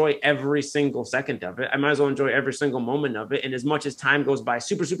well enjoy every single second of it. I might as well enjoy every single moment of it. And as much as time goes by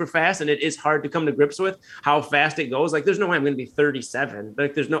super, super fast, and it is hard to come to grips with how fast it goes. Like there's no way I'm going to be 37.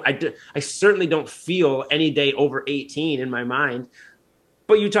 Like I certainly don't feel any day over 18 in my mind.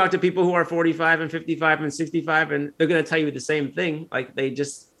 But you talk to people who are 45 and 55 and 65, and they're going to tell you the same thing. Like they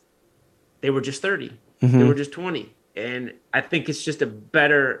were just 30. Mm-hmm. They were just 20. And I think it's just a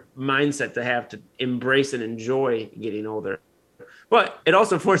better mindset to have to embrace and enjoy getting older. But it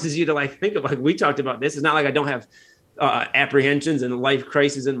also forces you to like think of, like we talked about this. It's not like I don't have apprehensions and life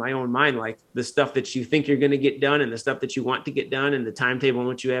crises in my own mind. Like the stuff that you think you're going to get done and the stuff that you want to get done and the timetable in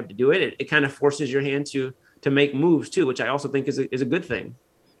which you have to do it. It kind of forces your hand to make moves too, which I also think is a good thing.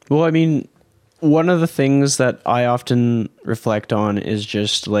 Well, I mean, one of the things that I often reflect on is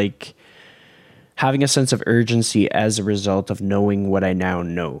just like having a sense of urgency as a result of knowing what I now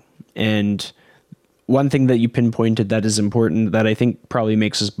know. And one thing that you pinpointed that is important that I think probably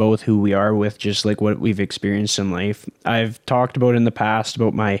makes us both who we are with just like what we've experienced in life. I've talked about in the past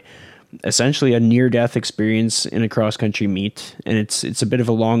about my essentially a near-death experience in a cross-country meet. And it's a bit of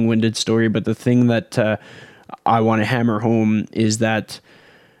a long-winded story, but the thing that I want to hammer home is that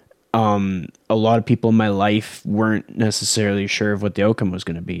a lot of people in my life weren't necessarily sure of what the outcome was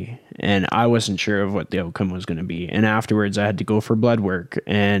going to be. And I wasn't sure of what the outcome was going to be. And afterwards I had to go for blood work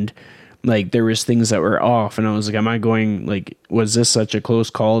and like there was things that were off and I was like, was this such a close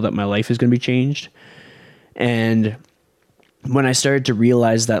call that my life is going to be changed? And when I started to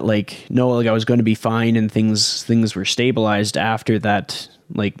realize that like, no, like I was going to be fine and things were stabilized after that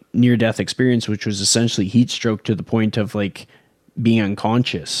like near death experience, which was essentially heat stroke to the point of like being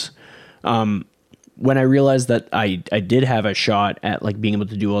unconscious. When I realized that I did have a shot at like being able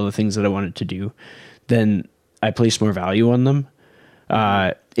to do all the things that I wanted to do, then I placed more value on them.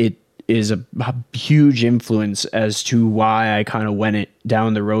 It is a huge influence as to why I kind of went it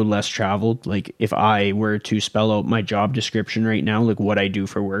down the road less traveled. Like if I were to spell out my job description right now, like what I do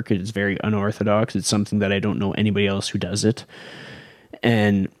for work, it is very unorthodox. It's something that I don't know anybody else who does it.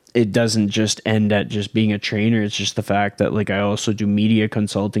 And it doesn't just end at just being a trainer. It's just the fact that like I also do media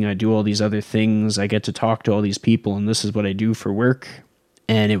consulting. I do all these other things. I get to talk to all these people and this is what I do for work.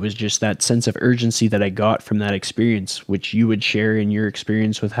 And it was just that sense of urgency that I got from that experience, which you would share in your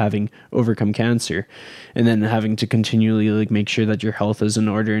experience with having overcome cancer and then having to continually like make sure that your health is in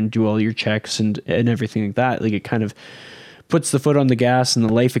order and do all your checks and everything like that. Like it kind of puts the foot on the gas and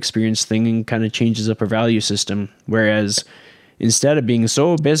the life experience thing and kind of changes up our value system. Whereas instead of being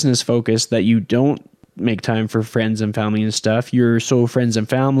so business focused that you don't make time for friends and family and stuff, you're so friends and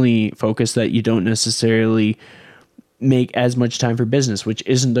family focused that you don't necessarily make as much time for business, which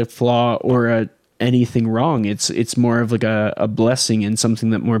isn't a flaw or anything wrong. It's more of like a blessing and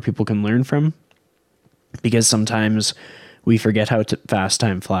something that more people can learn from, because sometimes we forget how fast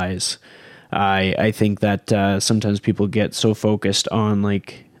time flies. I think that sometimes people get so focused on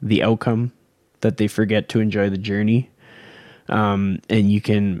like the outcome that they forget to enjoy the journey. And you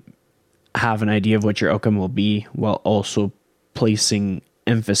can have an idea of what your outcome will be while also placing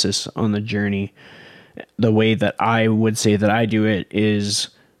emphasis on the journey. The way that I would say that I do it is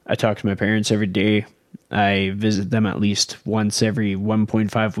I talk to my parents every day. I visit them at least once every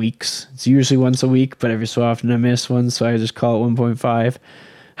 1.5 weeks. It's usually once a week, but every so often I miss one, so I just call it 1.5.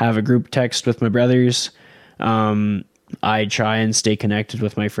 Have a group text with my brothers. I try and stay connected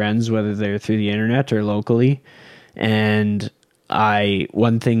with my friends, whether they're through the internet or locally. And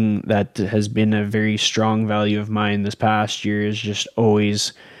one thing that has been a very strong value of mine this past year is just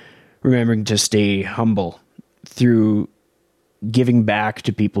always remembering to stay humble through giving back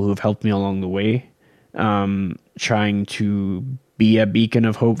to people who have helped me along the way. Trying to be a beacon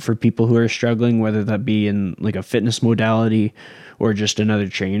of hope for people who are struggling, whether that be in like a fitness modality or just another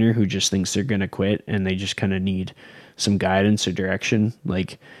trainer who just thinks they're going to quit and they just kind of need some guidance or direction.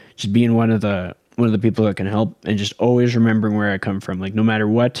 Like just being one of the people that can help, and just always remembering where I come from. Like no matter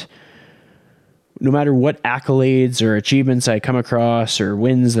what accolades or achievements I come across or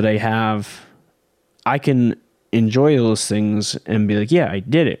wins that I have, I can enjoy those things and be like, yeah, I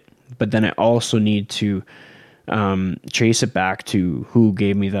did it. But then I also need to trace it back to who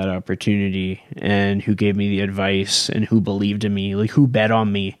gave me that opportunity and who gave me the advice and who believed in me, like who bet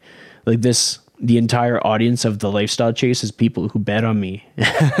on me. Like the entire audience of the Lifestyle Chase is people who bet on me.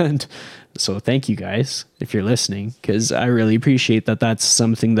 And so thank you guys if you're listening, because I really appreciate that. That's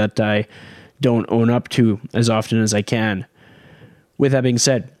something that I don't own up to as often as I can. With that being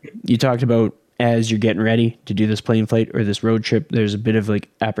said, you talked about as you're getting ready to do this plane flight or this road trip, there's a bit of like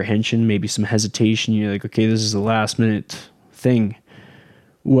apprehension, maybe some hesitation. You're like, okay, this is the last minute thing.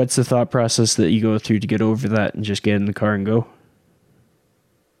 What's the thought process that you go through to get over that and just get in the car and go?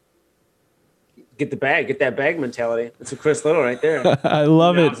 Get that bag mentality. That's a Chris Little right there. I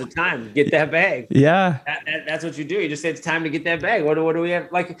love it. Now's the time. Get that bag. Yeah. That's what you do. You just say it's time to get that bag. What do we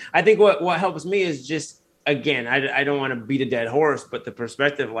have? Like, I think what helps me is just, again, I don't want to beat a dead horse, but the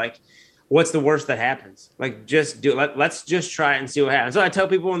perspective, like, what's the worst that happens? Like, just do it. Let's just try it and see what happens. So I tell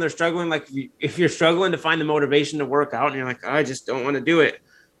people when they're struggling, like if you're struggling to find the motivation to work out and you're like, oh, I just don't want to do it,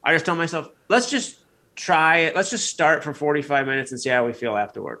 I just tell myself, let's just try it. Let's just start for 45 minutes and see how we feel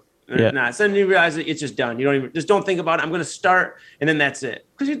afterward. Yeah. So then you realize that it's just done. You don't think about it. I'm going to start, and then that's it.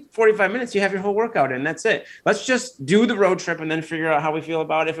 Because 45 minutes, you have your whole workout in. That's it. Let's just do the road trip and then figure out how we feel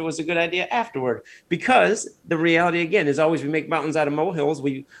about it, if it was a good idea afterward. Because the reality, again, is always we make mountains out of molehills.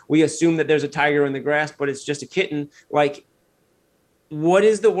 We assume that there's a tiger in the grass, but it's just a kitten. Like, what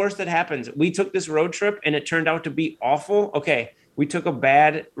is the worst that happens? We took this road trip, and it turned out to be awful. Okay, we took a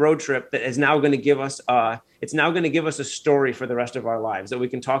bad road trip that is now going to give us it's now going to give us a story for the rest of our lives that we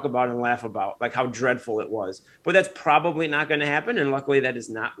can talk about and laugh about, like how dreadful it was. But that's probably not going to happen, and luckily that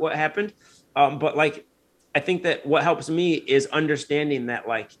is not what happened. But like, I think that what helps me is understanding that,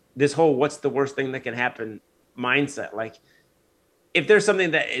 like, this whole what's the worst thing that can happen mindset. Like, if there's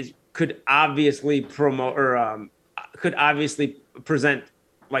something that could obviously promote or could obviously present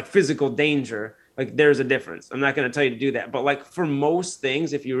like physical danger, like, there's a difference. I'm not going to tell you to do that. But like, for most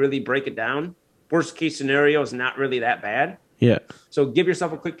things, if you really break it down, worst case scenario is not really that bad. Yeah. So give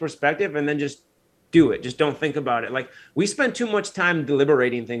yourself a quick perspective and then just do it. Just don't think about it. Like, we spend too much time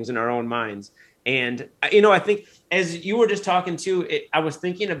deliberating things in our own minds. And, I think as you were just talking I was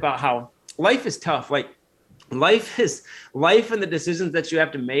thinking about how life is tough. Like, life and the decisions that you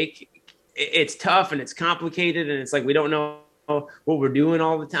have to make, it's tough and it's complicated. And it's like, we don't know what we're doing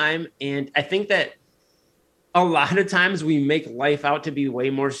all the time. And I think that a lot of times we make life out to be way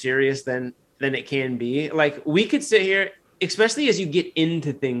more serious than it can be. Like, we could sit here, especially as you get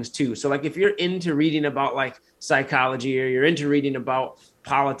into things too. So like, if you're into reading about like psychology, or you're into reading about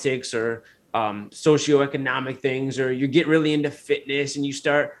politics or socioeconomic things, or you get really into fitness and you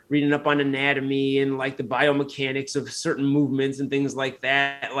start reading up on anatomy and like the biomechanics of certain movements and things like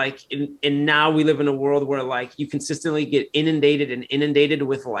that. Like, and now we live in a world where like you consistently get inundated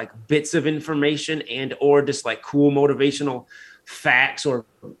with like bits of information and or just like cool motivational facts or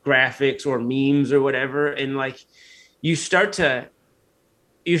graphics or memes or whatever. And like, you start to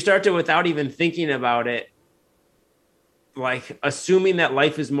without even thinking about it, like, assuming that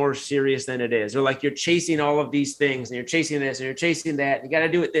life is more serious than it is, or like you're chasing all of these things and you're chasing this and you're chasing that, and you got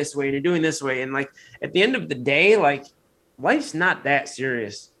to do it this way and you're doing this way. And like, at the end of the day, like, life's not that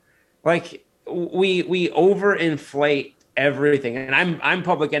serious. Like, we overinflate everything. And I'm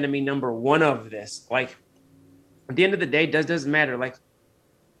public enemy number one of this. Like, at the end of the day, doesn't matter. Like,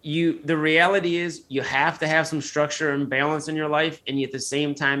 the reality is you have to have some structure and balance in your life. And at the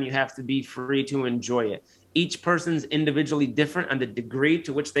same time, you have to be free to enjoy it. Each person's individually different on the degree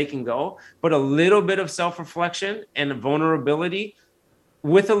to which they can go, but a little bit of self-reflection and vulnerability,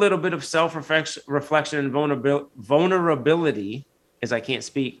 with a little bit of self-reflection and vulnerability, as I can't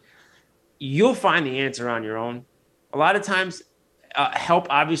speak, you'll find the answer on your own. A lot of times, help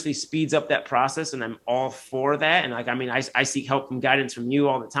obviously speeds up that process, and I'm all for that. And like, I mean, I seek help and guidance from you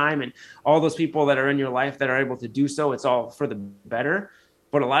all the time, and all those people that are in your life that are able to do so, it's all for the better.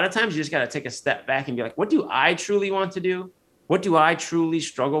 But a lot of times you just got to take a step back and be like, what do I truly want to do? What do I truly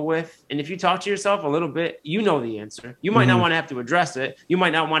struggle with? And if you talk to yourself a little bit, you know the answer. You might not want to have to address it. You might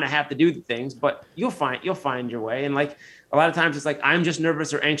not want to have to do the things, but you'll find your way. And like, a lot of times it's like, I'm just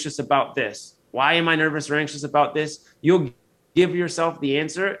nervous or anxious about this. Why am I nervous or anxious about this? You'll give yourself the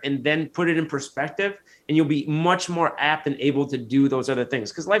answer and then put it in perspective, and you'll be much more apt and able to do those other things,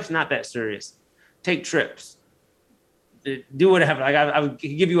 because life's not that serious. Take trips. Do whatever. Like, I would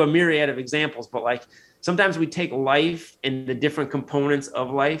give you a myriad of examples, but like, sometimes we take life and the different components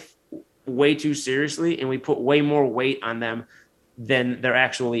of life way too seriously, and we put way more weight on them than there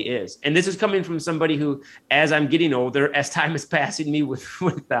actually is. And this is coming from somebody who, as I'm getting older, as time is passing me with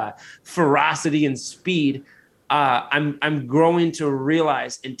ferocity and speed, I'm growing to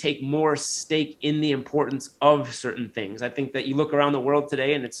realize and take more stake in the importance of certain things. I think that you look around the world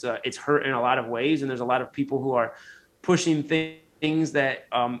today, and it's hurt in a lot of ways, and there's a lot of people who are pushing things that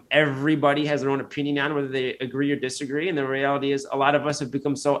everybody has their own opinion on, whether they agree or disagree. And the reality is, a lot of us have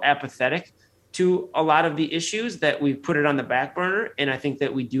become so apathetic to a lot of the issues that we've put it on the back burner. And I think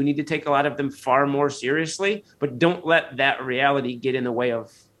that we do need to take a lot of them far more seriously, but don't let that reality get in the way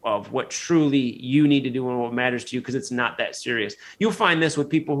of what truly you need to do and what matters to you, because it's not that serious. You'll find this with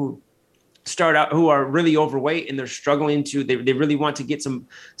people who start out, who are really overweight, and they're struggling to, they really want to get some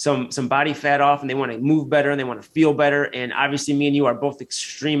body fat off, and they want to move better and they want to feel better. And obviously me and you are both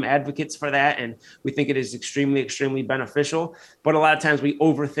extreme advocates for that, and we think it is extremely beneficial. But a lot of times we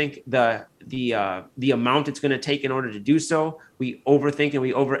overthink the amount it's going to take in order to do so. We overthink and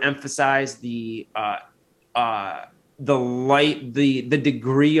we overemphasize the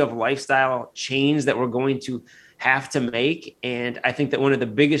degree of lifestyle change that we're going to have to make. And I think that one of the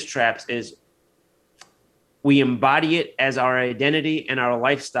biggest traps is we embody it as our identity and our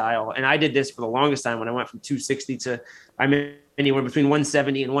lifestyle. And I did this for the longest time when I went from 260 to, I'm anywhere between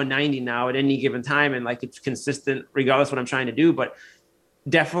 170 and 190 now at any given time. And like, it's consistent regardless of what I'm trying to do. But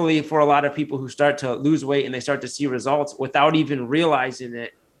definitely for a lot of people who start to lose weight and they start to see results without even realizing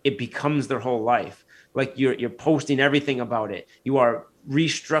it, it becomes their whole life. Like you're posting everything about it. You are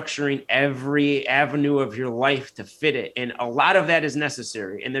restructuring every avenue of your life to fit it. And a lot of that is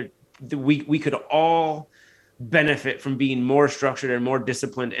necessary. And we could all benefit from being more structured and more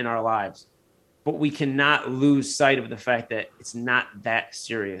disciplined in our lives. But we cannot lose sight of the fact that it's not that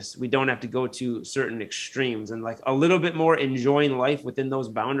serious. We don't have to go to certain extremes, and like a little bit more enjoying life within those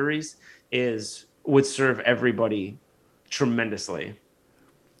boundaries would serve everybody tremendously.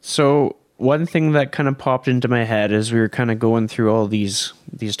 So one thing that kind of popped into my head as we were kind of going through all these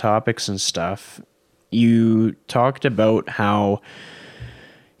topics and stuff, you talked about how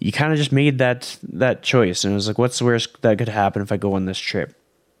you kind of just made that choice, and it was like, what's the worst that could happen if I go on this trip?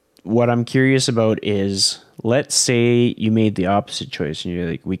 What I'm curious about is, let's say you made the opposite choice and you're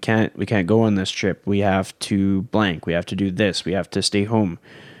like, we can't go on this trip. We have to blank. We have to do this. We have to stay home.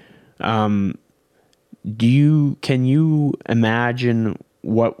 Can you imagine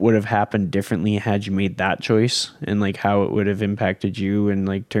what would have happened differently had you made that choice, and like how it would have impacted you, and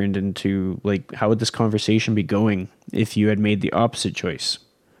like turned into like, how would this conversation be going if you had made the opposite choice?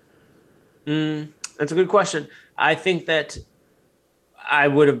 That's a good question. I think that I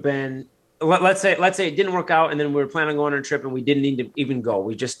would have been, let's say it didn't work out, and then we were planning on going on a trip and we didn't need to even go.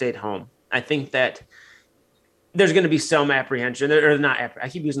 We just stayed home. I think that there's going to be some apprehension, or not. I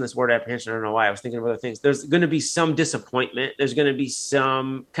keep using this word apprehension. I don't know why. I was thinking of other things. There's going to be some disappointment. There's going to be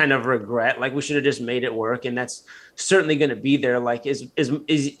some kind of regret. Like, we should have just made it work. And that's certainly going to be there. Like, as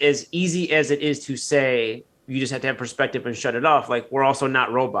easy as it is to say, you just have to have perspective and shut it off. Like, we're also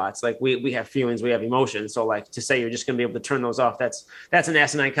not robots. Like, we have feelings, we have emotions. So like, to say you're just going to be able to turn those off, that's an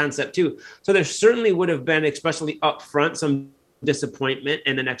asinine concept too. So there certainly would have been, especially up front, some disappointment.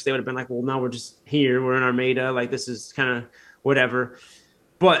 And the next day would have been like, well, now we're just here. We're in Armada. Like, this is kind of whatever.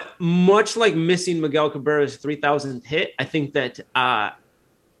 But much like missing Miguel Cabrera's 3,000th hit, I think that I've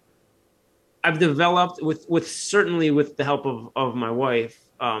developed certainly with the help of my wife,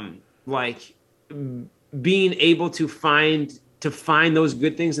 like being able to find those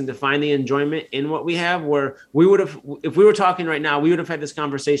good things and to find the enjoyment in what we have, where we would have, if we were talking right now, we would have had this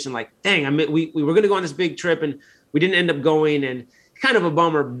conversation like, dang, we were going to go on this big trip and we didn't end up going, and kind of a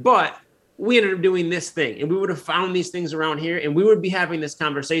bummer, but we ended up doing this thing, and we would have found these things around here, and we would be having this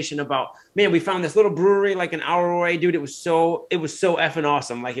conversation about, man, we found this little brewery like an hour away, dude. It was so effing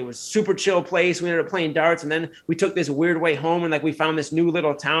awesome. Like, it was super chill place. We ended up playing darts, and then we took this weird way home, and like, we found this new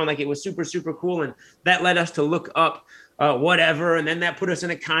little town. Like, it was super, super cool. And that led us to look up whatever. And then that put us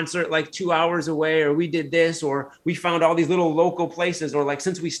in a concert like 2 hours away, or we did this, or we found all these little local places, or like,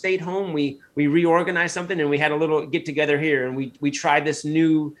 since we stayed home, we reorganized something and we had a little get together here, and we tried this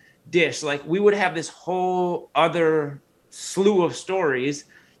new dish. Like, we would have this whole other slew of stories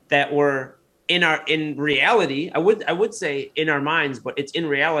that were in reality, I would say in our minds, but it's in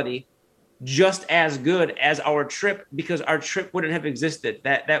reality just as good as our trip, because our trip wouldn't have existed.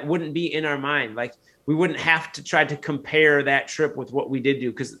 That wouldn't be in our mind. Like, we wouldn't have to try to compare that trip with what we did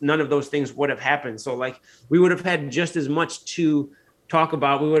do, because none of those things would have happened. So like, we would have had just as much to talk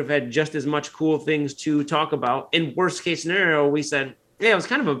about. We would have had just as much cool things to talk about. In worst case scenario, we said, yeah, it was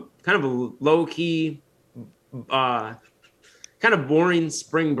kind of a low key uh, kind of boring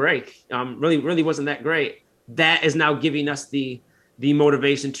spring break, really wasn't that great. That is now giving us the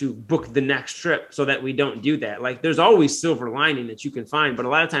motivation to book the next trip so that we don't do that. Like there's always silver lining that you can find, but a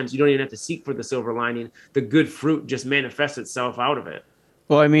lot of times you don't even have to seek for the silver lining. The good fruit just manifests itself out of it.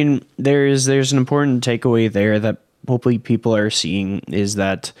 Well, I mean, there's an important takeaway there that hopefully people are seeing is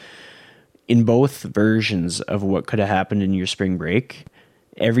that in both versions of what could have happened in your spring break,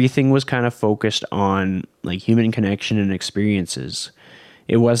 everything was kind of focused on like human connection and experiences.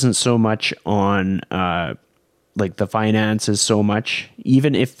 It wasn't so much on like the finances so much,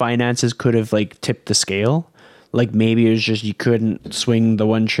 even if finances could have like tipped the scale. Like maybe it was just you couldn't swing the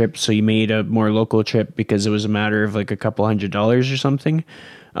one trip, so you made a more local trip because it was a matter of like a couple $100 or something.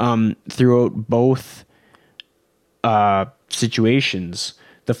 Throughout both situations,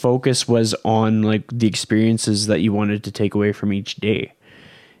 the focus was on like the experiences that you wanted to take away from each day.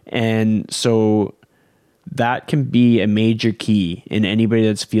 And so that can be a major key in anybody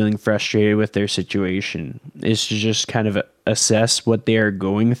that's feeling frustrated with their situation, is to just kind of assess what they are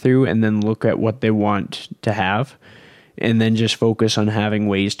going through and then look at what they want to have and then just focus on having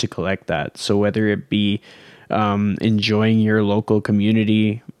ways to collect that. So whether it be enjoying your local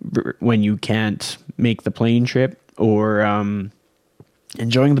community when you can't make the plane trip, or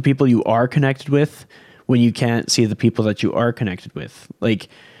enjoying the people you are connected with when you can't see the people that you are connected with,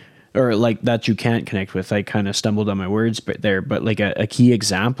 or like that you can't connect with. I kind of stumbled on my words but like a key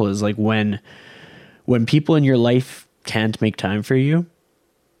example is like when people in your life can't make time for you,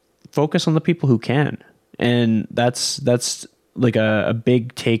 focus on the people who can. And that's like a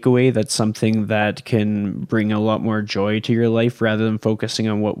big takeaway. That's something that can bring a lot more joy to your life, rather than focusing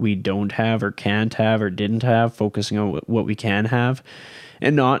on what we don't have or can't have or didn't have, focusing on what we can have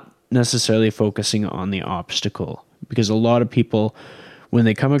and not necessarily focusing on the obstacle. Because a lot of people, when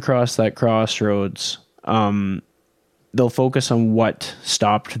they come across that crossroads, they'll focus on what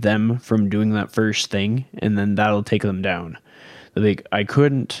stopped them from doing that first thing, and then that'll take them down. They're like, I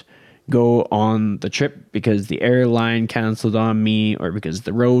couldn't go on the trip because the airline canceled on me, or because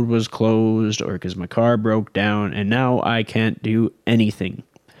the road was closed, or because my car broke down, and now I can't do anything.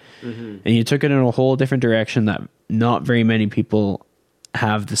 Mm-hmm. And you took it in a whole different direction that not very many people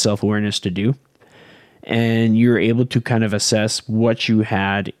have the self-awareness to do. And you're able to kind of assess what you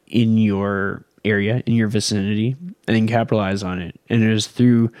had in your area, in your vicinity, and then capitalize on it. And it was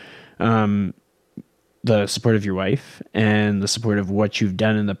through the support of your wife and the support of what you've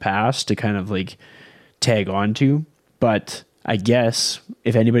done in the past to kind of like tag on to. But I guess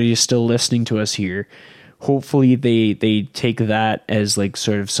if anybody is still listening to us here, hopefully they take that as like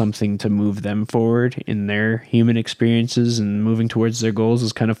sort of something to move them forward in their human experiences and moving towards their goals,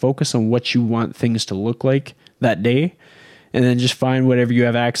 is kind of focus on what you want things to look like that day, and then just find whatever you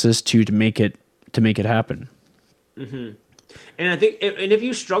have access to make it happen. Mm-hmm. And I think, if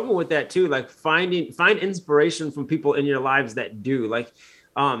you struggle with that too, like find inspiration from people in your lives that do, a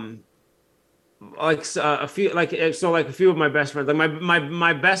few of my best friends, like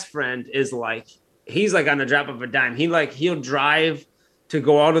my best friend is like, he's like on the drop of a dime. He'll drive to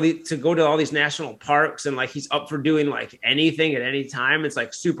go to all these national parks, and like he's up for doing like anything at any time. It's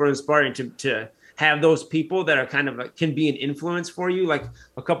like super inspiring to have those people that are kind of like, can be an influence for you. Like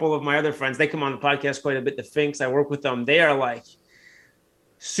a couple of my other friends, they come on the podcast quite a bit. The Finks, I work with them. They are like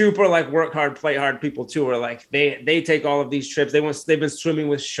super like work hard, play hard people too. Or like they take all of these trips. They've been swimming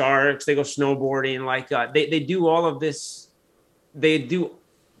with sharks. They go snowboarding. Like they do all of this. They do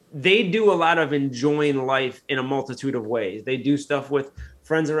a lot of enjoying life in a multitude of ways. They do stuff with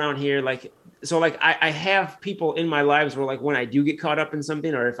friends around here. Like, so like I have people in my lives where like when I do get caught up in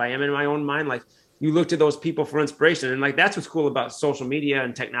something, or if I am in my own mind, like you look to those people for inspiration. And like, that's what's cool about social media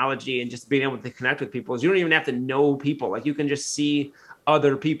and technology and just being able to connect with people, is you don't even have to know people. Like you can just see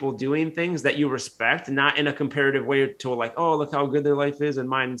other people doing things that you respect, not in a comparative way to like, oh, look how good their life is and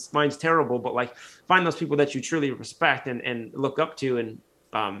mine's terrible. But like find those people that you truly respect and look up to and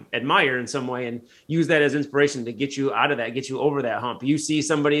admire in some way, and use that as inspiration to get you out of that, get you over that hump. You see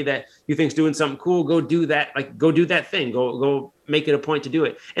somebody that you think's doing something cool, go do that. Like go do that thing, go make it a point to do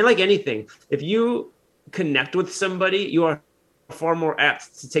it. And like anything, if you connect with somebody, you are far more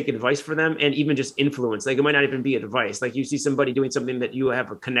apt to take advice for them and even just influence. Like it might not even be advice. Like you see somebody doing something that you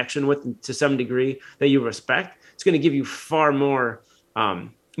have a connection with to some degree that you respect, it's going to give you far more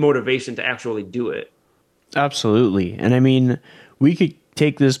motivation to actually do it. Absolutely. And I mean, we could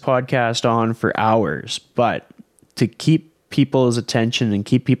take this podcast on for hours, but to keep people's attention and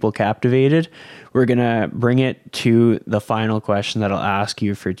keep people captivated, we're going to bring it to the final question that I'll ask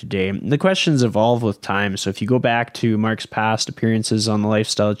you for today. The questions evolve with time. So if you go back to Mark's past appearances on the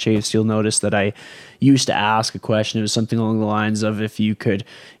Lifestyle Chase, you'll notice that I used to ask a question. It was something along the lines of, if you could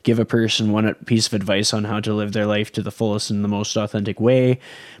give a person one piece of advice on how to live their life to the fullest and the most authentic way.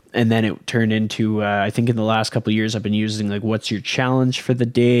 And then it turned into, I think in the last couple of years, I've been using like, what's your challenge for the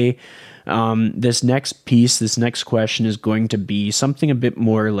day? This next question is going to be something a bit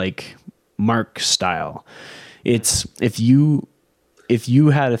more like Mark style. It's if you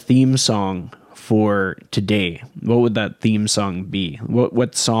had a theme song for today, what would that theme song be?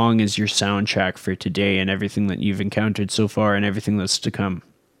 What song is your soundtrack for today and everything that you've encountered so far and everything that's to come?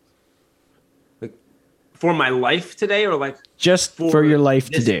 Like for my life today, or like just for your life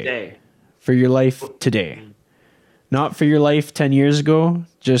today? Day? For your life today. Not for your life 10 years ago,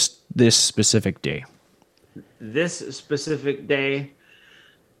 just this specific day. This specific day.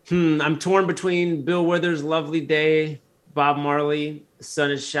 I'm torn between Bill Withers' Lovely Day, Bob Marley,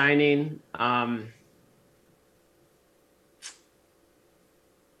 Sun is Shining. But I'm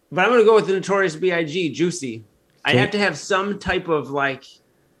going to go with the Notorious B.I.G., Juicy. Okay. I have to have some type of like,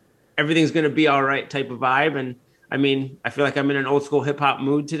 everything's going to be all right type of vibe. And I mean, I feel like I'm in an old school hip hop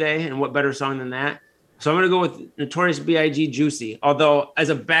mood today. And what better song than that? So I'm going to go with Notorious B.I.G. Juicy. Although as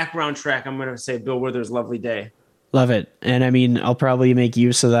a background track, I'm going to say Bill Withers' Lovely Day. Love it. And I mean, I'll probably make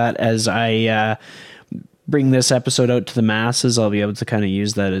use of that as I bring this episode out to the masses. I'll be able to kind of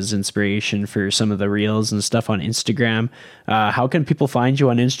use that as inspiration for some of the reels and stuff on Instagram. How can people find you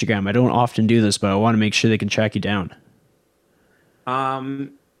on Instagram? I don't often do this, but I want to make sure they can track you down.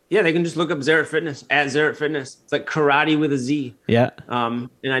 Yeah, they can just look up Zarate Fitness, at Zarate Fitness. It's like karate with a Z. Yeah. And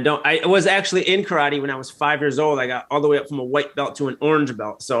I was actually in karate when I was 5 years old. I got all the way up from a white belt to an orange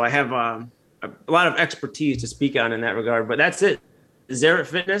belt. So I have a lot of expertise to speak on in that regard, but that's it. Zarate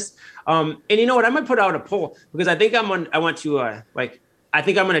Fitness. And you know what? I might put out a poll because I think I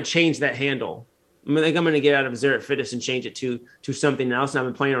think I'm going to change that handle. I think I'm going to get out of Zarate Fitness and change it to something else. And I've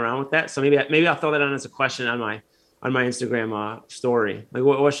been playing around with that. So maybe I'll throw that on as a question on my Instagram story. Like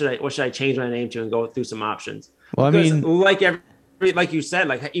what should I change my name to and go through some options? Well, because I mean, like you said,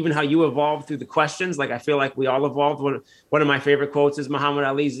 like even how you evolved through the questions, like I feel like we all evolved. One of my favorite quotes is Muhammad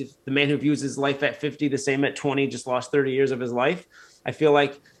Ali's, "The man who views his life at 50 the same at 20 just lost 30 years of his life." I feel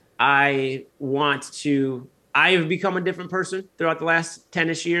like I have become a different person throughout the last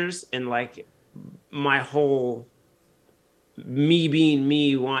 10-ish years. And like my whole me being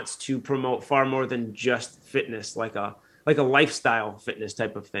me wants to promote far more than just fitness, like a lifestyle fitness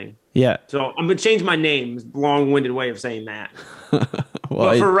type of thing. Yeah. So I'm going to change my name. Long-winded way of saying that. Well,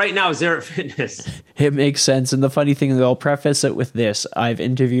 but for right now, Zarate Fitness. It makes sense. And the funny thing is, I'll preface it with this. I've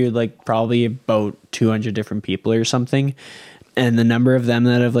interviewed like probably about 200 different people or something. And the number of them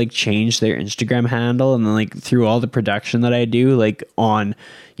that have like changed their Instagram handle, and then like through all the production that I do, like on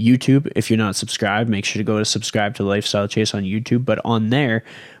YouTube, if you're not subscribed, make sure to go to subscribe to Lifestyle Chase on YouTube. But on there,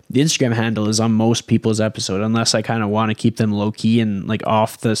 the Instagram handle is on most people's episode, unless I kind of want to keep them low key and like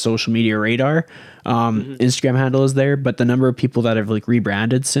off the social media radar. Instagram handle is there, but the number of people that have like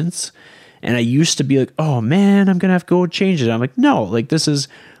rebranded since, and I used to be like, oh man, I'm gonna have to go change it. I'm like, no, like this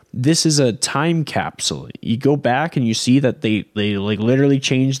is a time capsule. You go back and you see that they like literally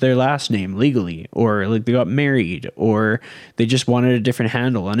changed their last name legally, or like they got married, or they just wanted a different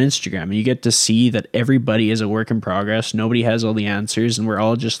handle on Instagram. And you get to see that everybody is a work in progress. Nobody has all the answers, and we're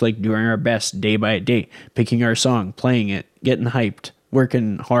all just like doing our best day by day, picking our song, playing it, getting hyped,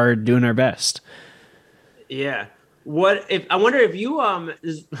 working hard, doing our best. Yeah. I wonder if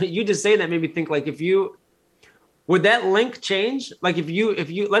you just saying that made me think, like, would that link change? Like if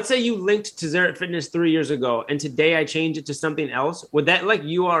you let's say you linked to Zarate Fitness 3 years ago and today I change it to something else, would that like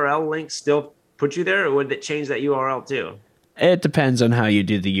URL link still put you there, or would it change that URL too? It depends on how you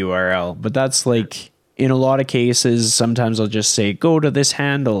do the URL, but that's like in a lot of cases, sometimes I'll just say go to this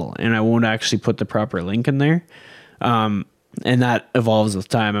handle and I won't actually put the proper link in there. And that evolves with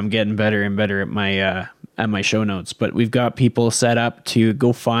time. I'm getting better and better at my show notes, but we've got people set up to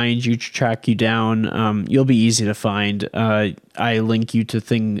go find you, track you down. You'll be easy to find. I link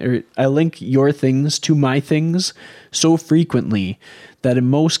your things to my things so frequently that in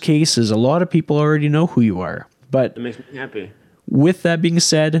most cases, a lot of people already know who you are. But it makes me happy. With that being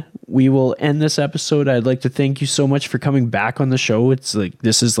said, we will end this episode. I'd like to thank you so much for coming back on the show. It's like,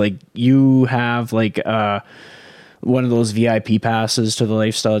 this is like, you have like, one of those VIP passes to the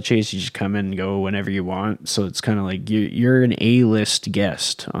Lifestyle Chase. You just come in and go whenever you want. So it's kind of like you're an A-list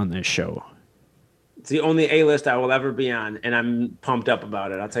guest on this show. It's the only A-list I will ever be on, and I'm pumped up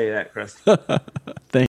about it. I'll tell you that, Chris. Thanks.